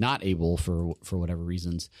was not able for whatever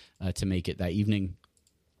reasons to make it that evening,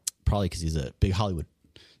 probably because he's a big Hollywood,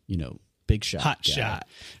 big shot, hot guy. shot.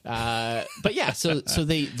 But yeah, so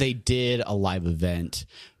they did a live event,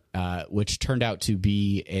 which turned out to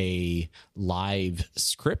be a live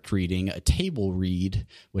script reading, a table read,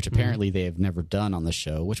 which apparently they have never done on the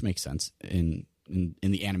show, which makes sense in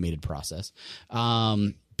the animated process.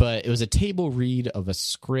 But it was a table read of a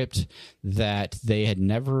script that they had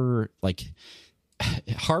never,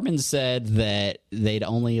 Harmon said that they'd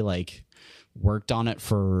only worked on it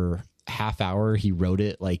for half hour. He wrote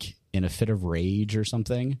it in a fit of rage or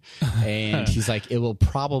something. And he's like, it will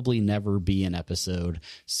probably never be an episode.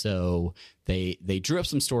 So they drew up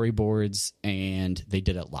some storyboards and they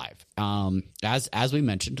did it live. As we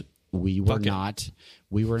mentioned, we were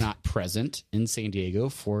not present in San Diego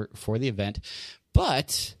for the event,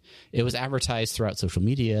 but it was advertised throughout social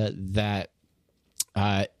media that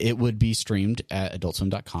it would be streamed at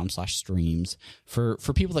adultswim.com/streams for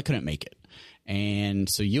people that couldn't make it. And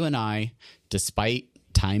so you and I, despite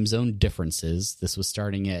time zone differences, this was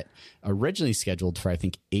starting at originally scheduled for I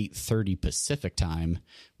think 8:30 Pacific time,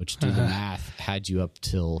 which do the math had you up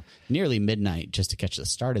till nearly midnight just to catch the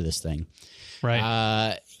start of this thing.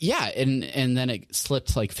 Right. And then it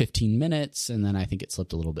slipped 15 minutes, and then I think it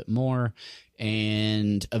slipped a little bit more.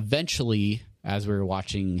 And eventually, as we were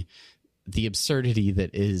watching the absurdity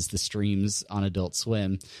that is the streams on Adult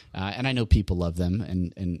Swim, and I know people love them,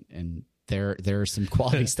 and there's some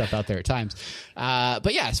quality stuff out there at times.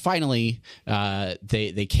 But yes, finally,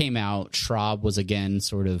 they came out. Schraub was again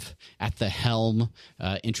sort of at the helm,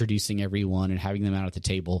 introducing everyone and having them out at the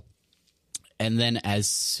table. And then as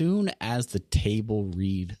soon as the table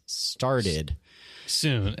read started, as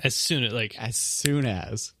soon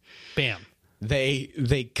as bam,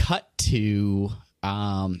 they cut to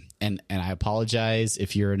and I apologize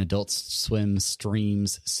if you're an Adult Swim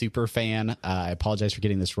streams super fan. I apologize for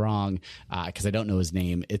getting this wrong because I don't know his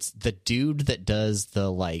name. It's the dude that does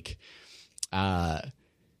the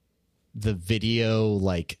video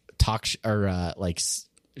talk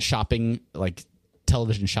shopping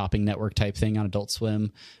television shopping network type thing on Adult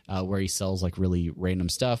Swim, where he sells like really random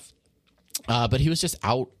stuff. But he was just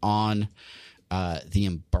out on not the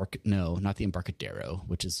Embarcadero,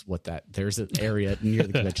 which is what there's an area near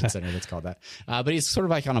the convention center that's called that. But he's sort of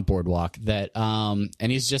like on a boardwalk and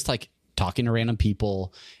he's just like talking to random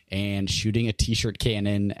people and shooting a t-shirt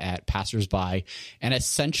cannon at passersby and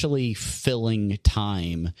essentially filling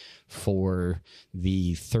time for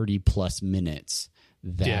the 30 plus minutes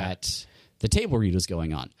that the table read was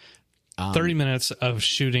going on. 30 minutes of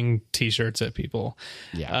shooting t-shirts at people.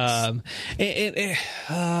 Yeah.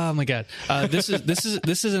 Oh my God. This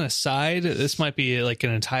is an aside. This might be like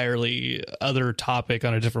an entirely other topic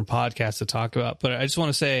on a different podcast to talk about, but I just want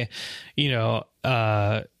to say,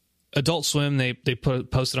 Adult Swim, they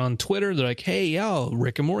posted on Twitter. They're like, "Hey, yo,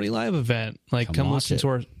 Rick and Morty live event. Like, come watch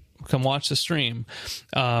the stream."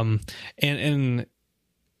 And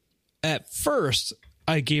at first,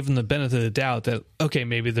 I gave them the benefit of the doubt that okay,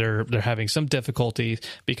 maybe they're having some difficulty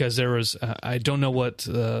because there was I don't know what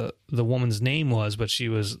the woman's name was, but she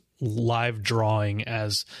was live drawing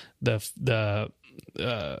as the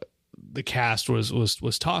cast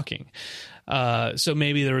was talking. So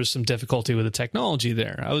maybe there was some difficulty with the technology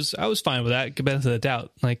there. I was fine with that. Benefit of the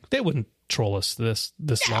doubt. Like they wouldn't troll us this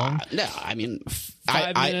long. No, I mean,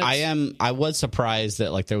 I was surprised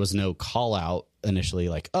that like there was no call out initially.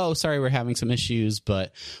 Like, oh, sorry, we're having some issues,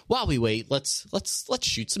 but while we wait, let's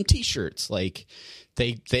shoot some t-shirts. Like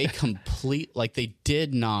they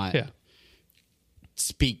did not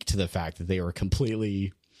speak to the fact that they were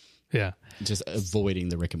completely. Yeah. Just avoiding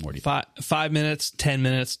the Rick and Morty. 5 minutes, 10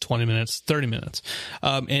 minutes, 20 minutes, 30 minutes.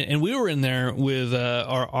 And we were in there with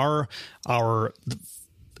our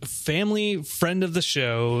family friend of the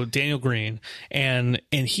show, Daniel Green, and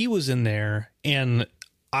he was in there, and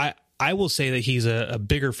I will say that he's a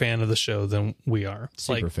bigger fan of the show than we are.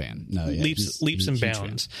 Super fan. No, yeah, leaps and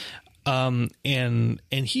bounds. And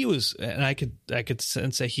he was, and I could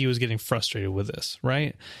sense that he was getting frustrated with this,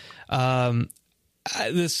 right?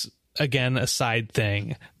 This again, a side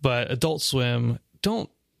thing, but Adult Swim you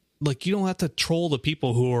don't have to troll the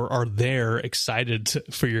people who are there excited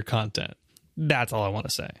for your content. That's all I want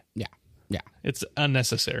to say. Yeah. It's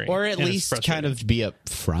unnecessary. Or at least kind of be up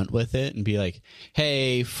front with it and be like,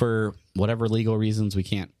 hey, for whatever legal reasons, we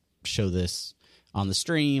can't show this on the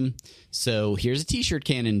stream. So here's a t-shirt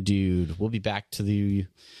cannon, dude. We'll be back to the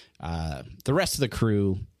rest of the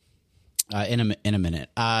crew in a minute.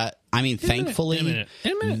 I mean, thankfully,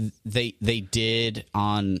 they did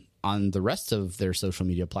on the rest of their social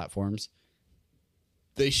media platforms.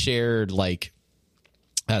 They shared like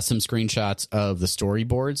some screenshots of the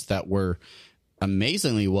storyboards that were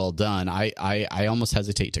amazingly well done. I almost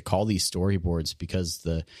hesitate to call these storyboards because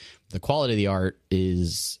the quality of the art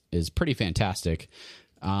is pretty fantastic.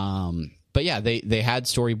 But yeah, they had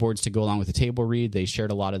storyboards to go along with the table read. They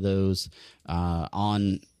shared a lot of those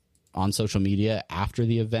on social media after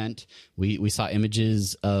the event. We saw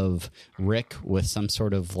images of Rick with some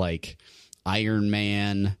sort of like Iron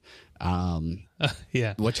Man.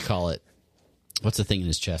 What you call it? What's the thing in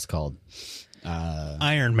his chest called?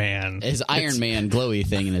 Iron Man. His Iron Man glowy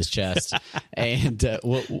thing in his chest. And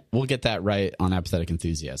we'll get that right on Apathetic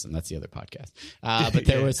Enthusiasm. That's the other podcast. But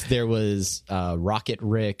there was Rocket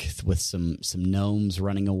Rick with some gnomes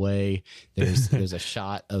running away. There's a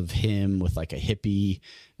shot of him with like a hippie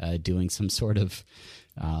doing some sort of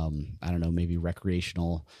I don't know, maybe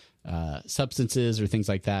recreational substances or things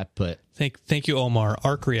like that. But thank you, Omar.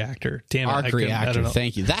 Arc Reactor. Damn it. Arc Reactor.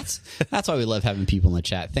 Thank you. That's why we love having people in the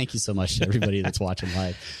chat. Thank you so much to everybody that's watching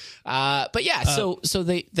live. But yeah, so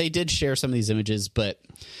they did share some of these images, but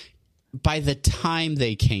by the time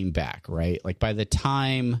they came back, right? Like by the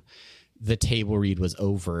time the table read was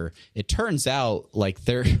over, it turns out like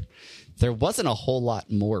there wasn't a whole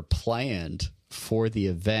lot more planned for the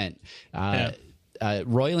event.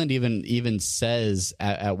 Roiland even says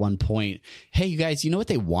at one point, hey, you guys, you know what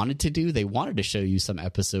they wanted to do? They wanted to show you some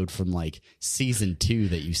episode from like season 2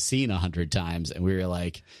 that you've seen 100 times. And we were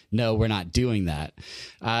like, no, we're not doing that.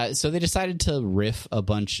 So they decided to riff a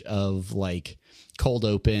bunch of like cold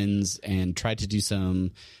opens and tried to do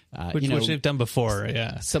some, which they've done before.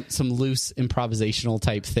 Yeah. Some loose improvisational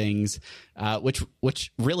type things,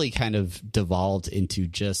 which really kind of devolved into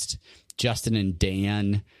just Justin and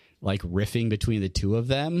Dan like riffing between the two of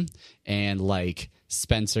them, and like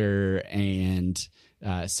Spencer and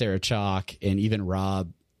Sarah Chalk and even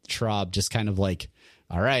Rob Schraub just kind of like,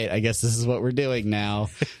 all right, I guess this is what we're doing now.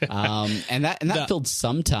 And that filled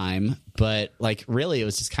some time, but like really it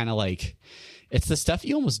was just kind of like, it's the stuff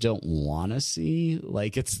you almost don't want to see.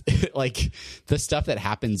 Like it's like the stuff that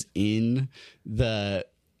happens in the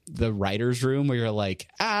the writer's room where you're like,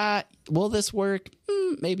 will this work?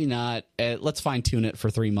 Maybe not. Let's fine tune it for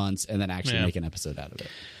 3 months and then actually make an episode out of it.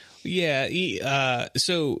 Yeah.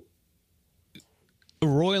 So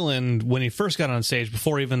Roiland, when he first got on stage,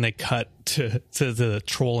 before even they cut to the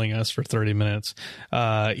trolling us for 30 minutes,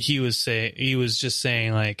 he was just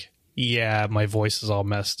saying like, yeah, my voice is all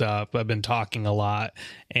messed up. I've been talking a lot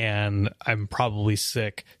and I'm probably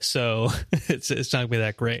sick. So it's not gonna be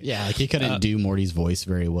that great. Yeah. Like he couldn't do Morty's voice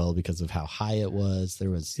very well because of how high it was. There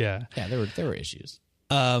were issues.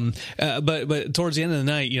 But towards the end of the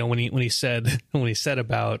night, when he said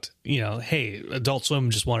about, hey, Adult Swim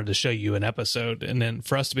just wanted to show you an episode, and then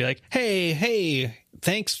for us to be like, hey,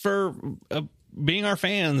 thanks for being our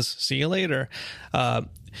fans. See you later.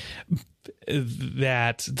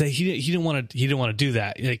 That he didn't want to do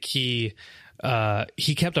that. Like he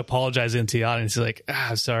kept apologizing to the audience. He's like,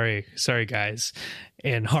 sorry guys.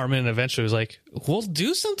 And Harmon eventually was like, we'll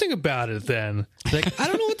do something about it then. Like, I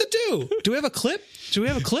don't know what to do. Do we have a clip? Show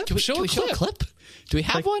a clip? Do we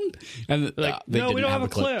have one? And no, we don't have a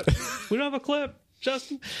clip. We don't have a clip,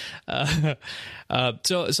 Justin. So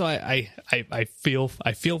I feel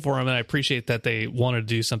for him, and I appreciate that they want to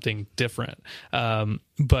do something different.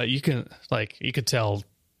 But you could tell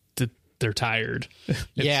that they're tired.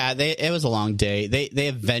 Yeah, it was a long day. They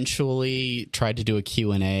eventually tried to do a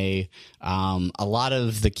Q&A. A lot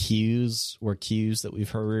of the cues were cues that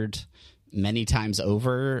we've heard many times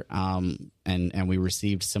over, and we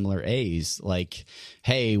received similar A's, like,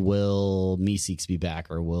 hey, will Meeseeks be back,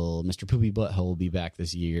 or will Mr. Poopy Butthole be back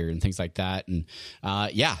this year, and things like that. And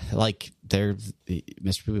like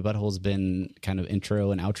Mr. Poopy Butthole's been kind of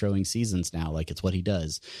intro and outroing seasons now, like it's what he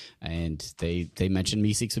does. And they mentioned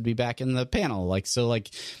Meeseeks would be back in the panel, like, so like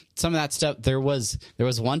some of that stuff. There was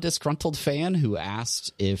one disgruntled fan who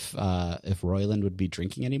asked if Roiland would be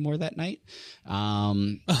drinking anymore that night.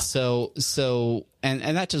 So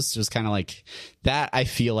and that just was kind of like that. I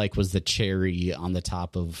feel like was the cherry on the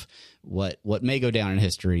top of what may go down in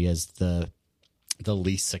history as the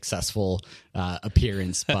least successful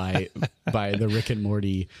appearance by the Rick and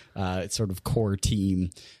Morty sort of core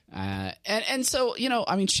team. And so,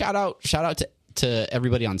 I mean, shout out to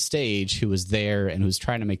everybody on stage who was there and who was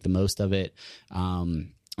trying to make the most of it.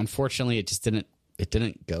 Unfortunately, it just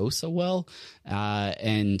didn't go so well.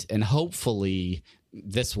 And hopefully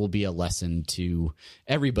this will be a lesson to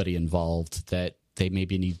everybody involved that they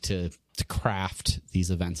maybe need to craft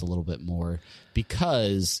these events a little bit more,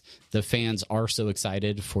 because the fans are so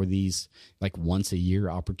excited for these like once a year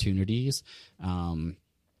opportunities. That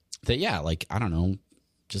I don't know,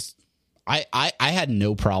 just I had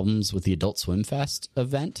no problems with the Adult Swim Fest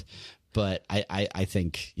event, but I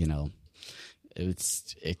think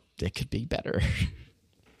it could be better.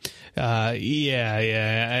 I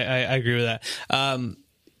agree with that.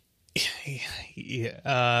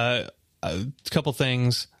 A couple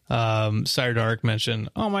things. Cyberdark mentioned,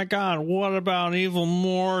 oh my god, what about Evil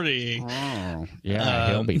Morty? Oh,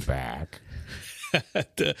 yeah, he'll be back.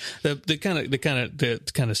 the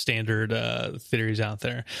kind of standard theories out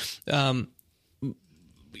there. They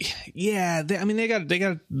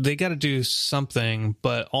got to do something,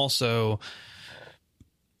 but also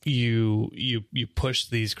you push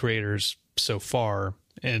these creators so far,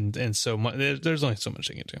 and so much. There's only so much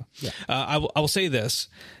they can do. Yeah. I will say this: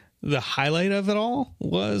 the highlight of it all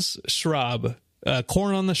was Schraub,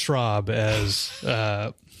 corn on the Schraub, as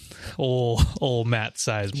old Matt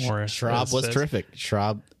Sizemore. Schraub was terrific.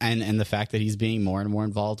 Schraub, and the fact that he's being more and more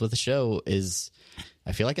involved with the show is,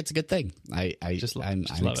 I feel like it's a good thing. I'm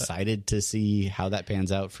excited to see how that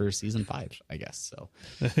pans out for season 5, I guess. So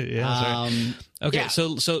yeah, right. Okay. Yeah.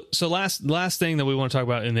 So last thing that we want to talk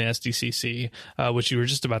about in the SDCC, which you were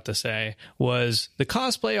just about to say, was the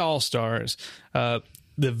Cosplay All-Stars. The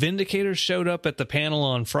Vindicators showed up at the panel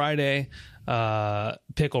on Friday.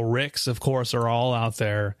 Pickle Ricks, of course, are all out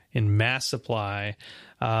there in mass supply.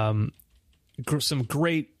 Some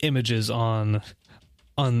great images on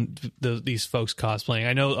these folks cosplaying.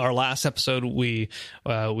 I know our last episode we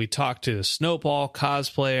talked to the Snowball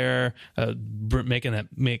cosplayer, making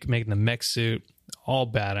the mech suit,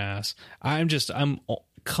 all badass. I'm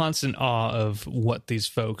constant awe of what these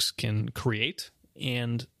folks can create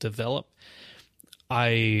and develop.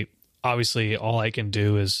 Obviously, all I can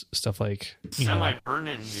do is stuff like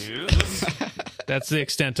semi-permanent news. That's the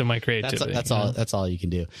extent of my creativity. That's all you can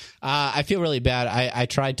do. I feel really bad. I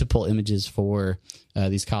tried to pull images for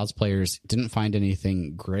these cosplayers, didn't find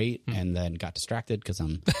anything great, and then got distracted because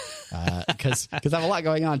I have a lot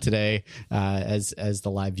going on today, as the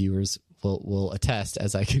live viewers will attest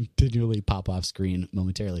as I continually pop off screen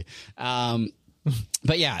momentarily.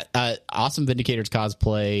 But yeah, awesome Vindicators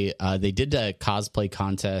cosplay. They did a cosplay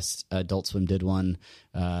contest. Adult Swim did one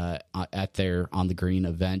at their On the Green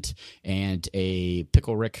event, and a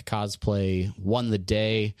Pickle Rick cosplay won the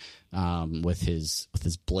day with his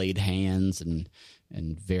blade hands and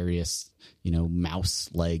various mouse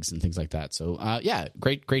legs and things like that. So yeah,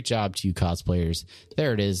 great job to you cosplayers.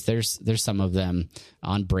 There it is. There's some of them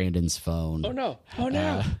on Brandon's phone. Oh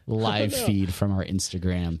no! Live feed from our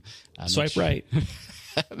Instagram. Swipe right.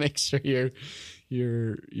 Make sure you're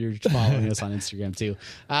following us on Instagram too.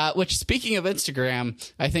 Which, speaking of Instagram,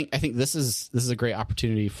 I think this is a great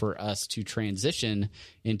opportunity for us to transition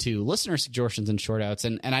into listener suggestions and short outs.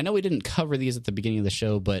 And I know we didn't cover these at the beginning of the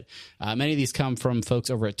show, but many of these come from folks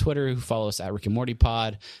over at Twitter who follow us at Rick and Morty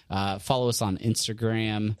Pod. Follow us on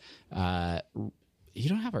Instagram. You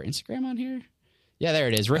don't have our Instagram on here? Yeah, there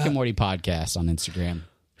it is. Rick and Morty Podcast on Instagram.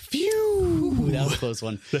 Phew, that was a close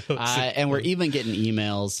one. And we're even getting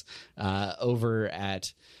emails over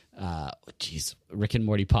at Rick and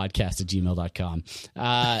Morty Podcast at gmail.com.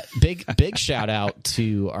 Big shout out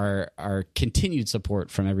to our continued support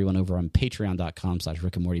from everyone over on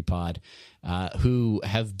patreon.com/Rick and Morty Pod, who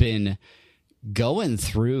have been going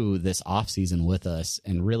through this off season with us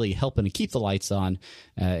and really helping to keep the lights on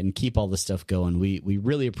and keep all this stuff going. We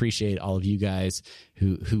really appreciate all of you guys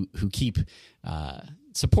who keep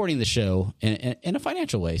supporting the show in a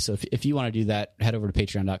financial way. So if you want to do that, head over to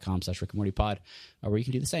patreon.com/Rick and Morty Pod, where you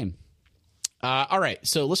can do the same. All right.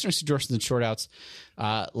 So listener suggestions and short outs.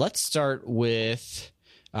 Let's start with,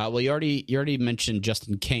 you already mentioned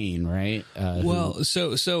Justin Kane, right?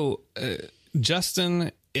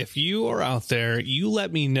 Justin, if you are out there, you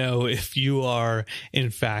let me know if you are in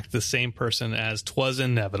fact the same person as 'Twas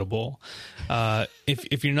Inevitable.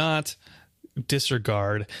 If you're not,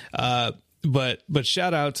 disregard. But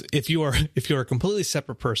shout out if you're a completely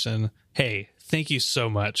separate person. Hey, thank you so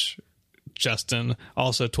much, Justin.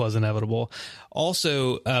 Also, 'Twas Inevitable.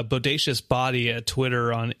 Also, Bodacious Body at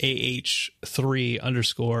Twitter on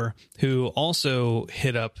AH3_, who also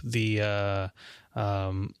hit up the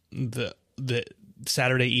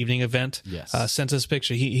Saturday evening event. Yes. Sent us a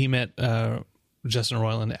picture. He met Justin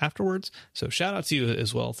Roiland afterwards. So shout out to you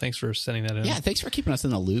as well. Thanks for sending that in. Yeah, thanks for keeping us in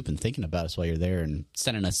the loop and thinking about us while you're there and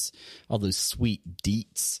sending us all those sweet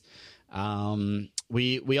deets.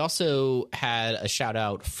 We also had a shout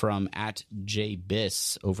out from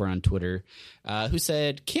 @JBiss over on Twitter, who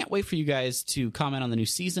said, "Can't wait for you guys to comment on the new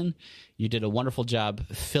season. You did a wonderful job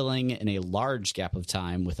filling in a large gap of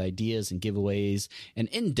time with ideas and giveaways and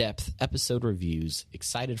in-depth episode reviews.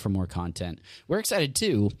 Excited for more content." We're excited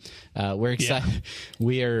too. We're excited. Yeah.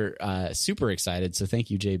 We are super excited. So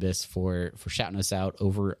thank you, JBiss, for shouting us out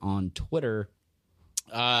over on Twitter.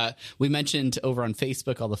 We mentioned over on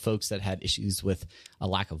Facebook all the folks that had issues with a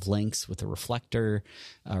lack of links with the Reflector,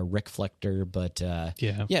 Rickflector, but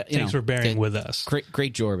thanks for bearing with us.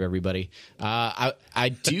 Great job, everybody. I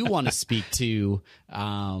do want to speak to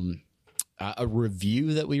a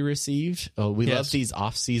review that we received. Oh, we love these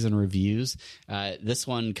off-season reviews. This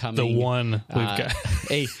one coming. The one we've got.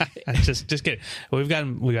 Just kidding. We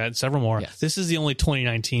got several more. Yes. This is the only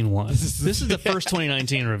 2019 one. This is the first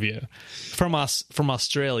 2019 review from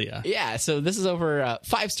Australia. Yeah. So this is over a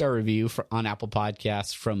 5-star review on Apple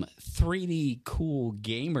Podcasts from 3D Cool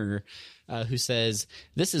Gamer. Who says,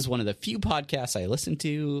 "This is one of the few podcasts I listen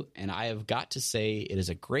to, and I have got to say it is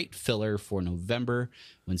a great filler for November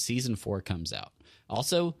when season 4 comes out.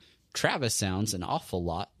 Also, Travis sounds an awful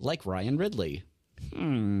lot like Ryan Ridley."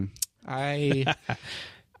 I'm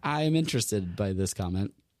interested by this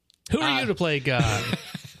comment. Who are you to play God?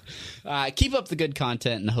 Keep up the good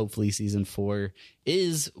content, and hopefully season 4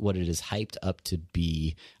 is what it is hyped up to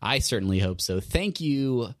be. I certainly hope so. Thank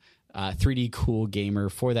you, 3D Cool Gamer,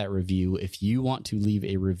 for that review. If you want to leave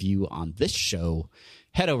a review on this show,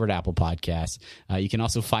 head over to Apple Podcasts. You can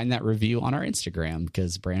also find that review on our Instagram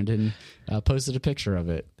because Brandon posted a picture of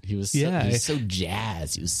it. He was so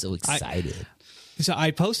jazzed. He was so excited. So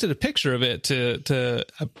I posted a picture of it to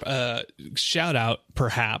shout out,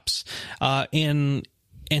 perhaps, and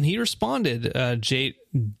he responded,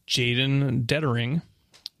 Jaden Dettering.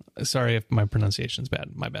 Sorry if my pronunciation's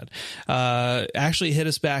bad. My bad. Actually hit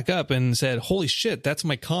us back up and said, "Holy shit, that's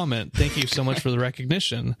my comment. Thank you so much for the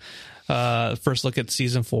recognition. First look at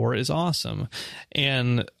season 4 is awesome."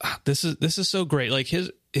 And this is so great. Like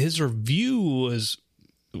his review was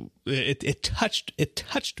it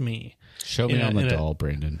touched me. Show me on the doll,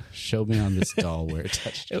 Brandon. Show me on this doll where it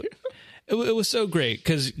touched you. It was so great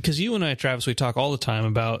because you and I, Travis, we talk all the time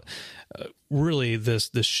about really this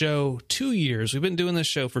show. 2 years we've been doing this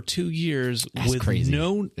show for 2 years. That's with crazy.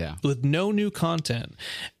 no new content,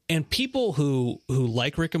 And people who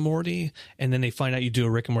like Rick and Morty, and then they find out you do a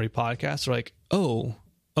Rick and Morty podcast, they're like, oh,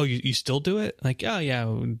 you still do it? Like, oh yeah,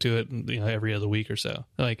 we do it, every other week or so.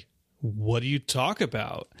 They're like, what do you talk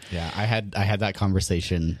about? Yeah, I had that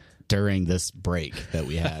conversation during this break that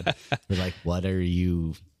we had. We're like, what are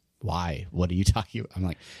you talking about? I'm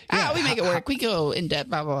like, we make it work. We go in depth,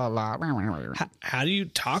 blah, blah, blah, blah. How do you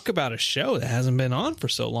talk about a show that hasn't been on for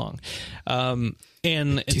so long?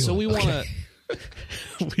 And so we want to,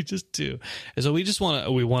 we just do. And so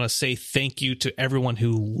we want to say thank you to everyone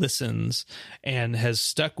who listens and has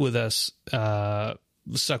stuck with us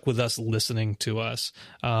listening to us.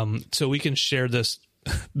 So we can share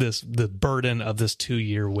the burden of this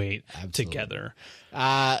 2-year wait together.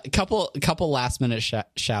 A couple last minute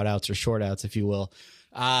shout outs or short outs, if you will.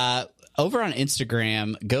 Over on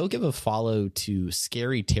Instagram, go give a follow to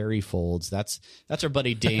Scary Terry Folds. That's our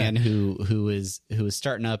buddy Dan who is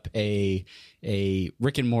starting up a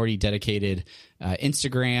Rick and Morty dedicated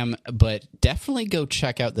Instagram, but definitely go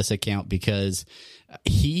check out this account because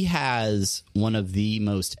he has one of the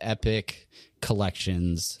most epic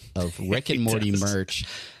collections of Rick and Morty merch,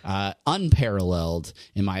 unparalleled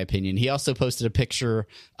in my opinion. He also posted a picture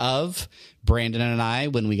of Brandon and I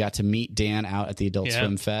when we got to meet Dan out at the Adult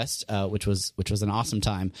Swim Fest, which was an awesome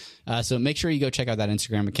time. So make sure you go check out that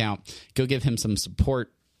Instagram account. Go give him some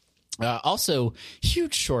support. Also,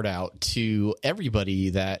 huge shout out to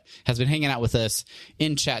everybody that has been hanging out with us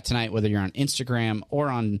in chat tonight, whether you're on Instagram or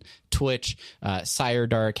on Twitch. Sire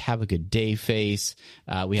Dark, have a good day face.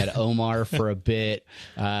 We had Omar for a bit.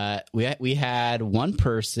 We had one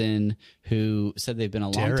person who said they've been a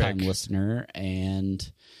long time listener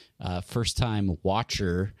and first time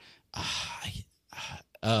watcher.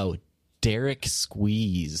 Derek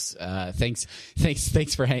Squeeze. Thanks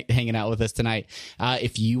for hanging out with us tonight.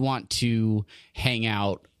 If you want to hang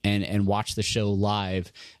out and watch the show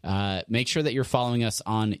live, make sure that you're following us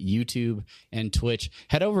on YouTube and Twitch.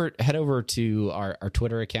 Head over to our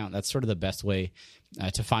Twitter account. That's sort of the best way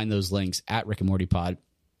to find those links at Rick and Morty Pod.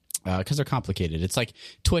 Because they're complicated. It's like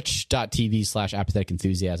twitch.tv/apathetic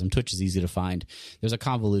enthusiasm. Twitch is easy to find. There's a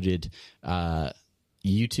convoluted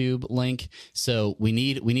YouTube link, so we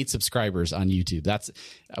need subscribers on YouTube. That's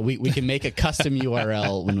we can make a custom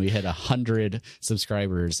URL when we hit 100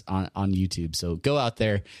 subscribers on YouTube. So go out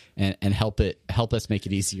there and help us make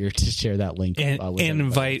it easier to share that link and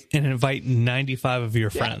invite 95 of your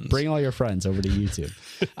friends. Bring all your friends over to YouTube.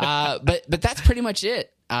 But that's pretty much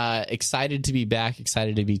it. Excited to be back.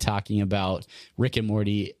 Excited to be talking about Rick and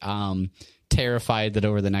Morty. Terrified that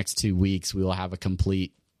over the next 2 weeks we will have a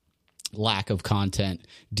complete lack of content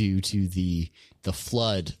due to the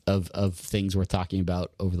flood of things we're talking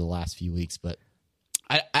about over the last few weeks, but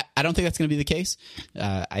I don't think that's going to be the case.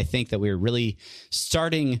 I think that we're really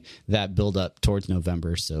starting that build up towards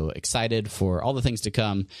November. So excited for all the things to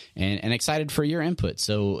come and excited for your input.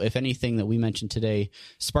 So if anything that we mentioned today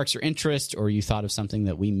sparks your interest or you thought of something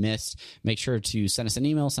that we missed, make sure to send us an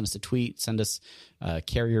email, send us a tweet, send us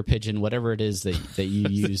carrier pigeon, whatever it is that you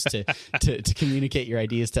use to communicate your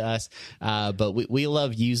ideas to us. But we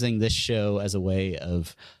love using this show as a way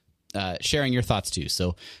of sharing your thoughts too.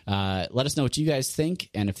 So let us know what you guys think,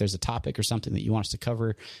 and if there's a topic or something that you want us to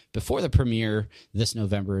cover before the premiere this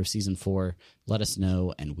November of season 4, let us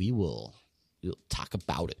know and we'll talk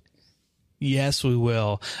about it. Yes, we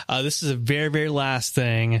will. This is a very, very last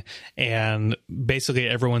thing, and basically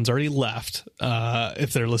everyone's already left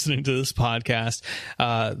if they're listening to this podcast.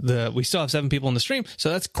 We still have 7 people in the stream, so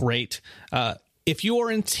that's great. If you are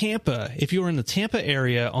in Tampa, if you are in the Tampa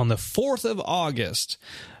area on the 4th of August,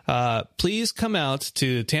 please come out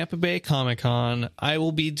to Tampa Bay Comic-Con. I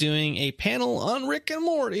will be doing a panel on Rick and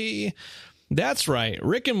Morty. That's right,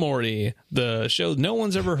 Rick and Morty, the show no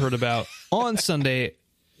one's ever heard about, on Sunday,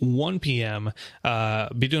 1 p.m.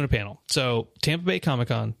 Be doing a panel. So Tampa Bay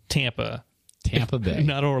Comic-Con, Tampa Bay,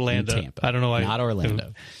 not Orlando. Tampa. I don't know why. Not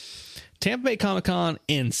Orlando. Tampa Bay Comic-Con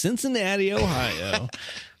in Cincinnati, Ohio.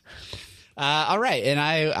 All right, and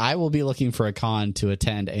I will be looking for a con to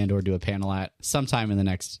attend and or do a panel at sometime in the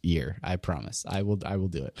next year. I promise. I will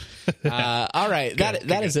do it. All right,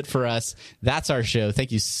 that is it for us. That's our show.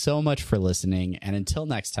 Thank you so much for listening, and until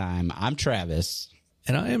next time, I'm Travis,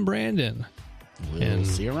 and I am Brandon. We'll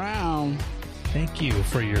see you around. Thank you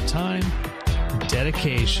for your time,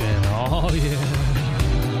 dedication. Oh yeah.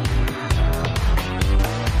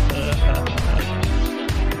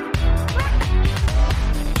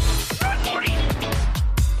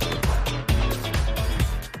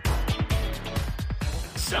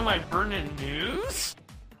 Semi-burning news?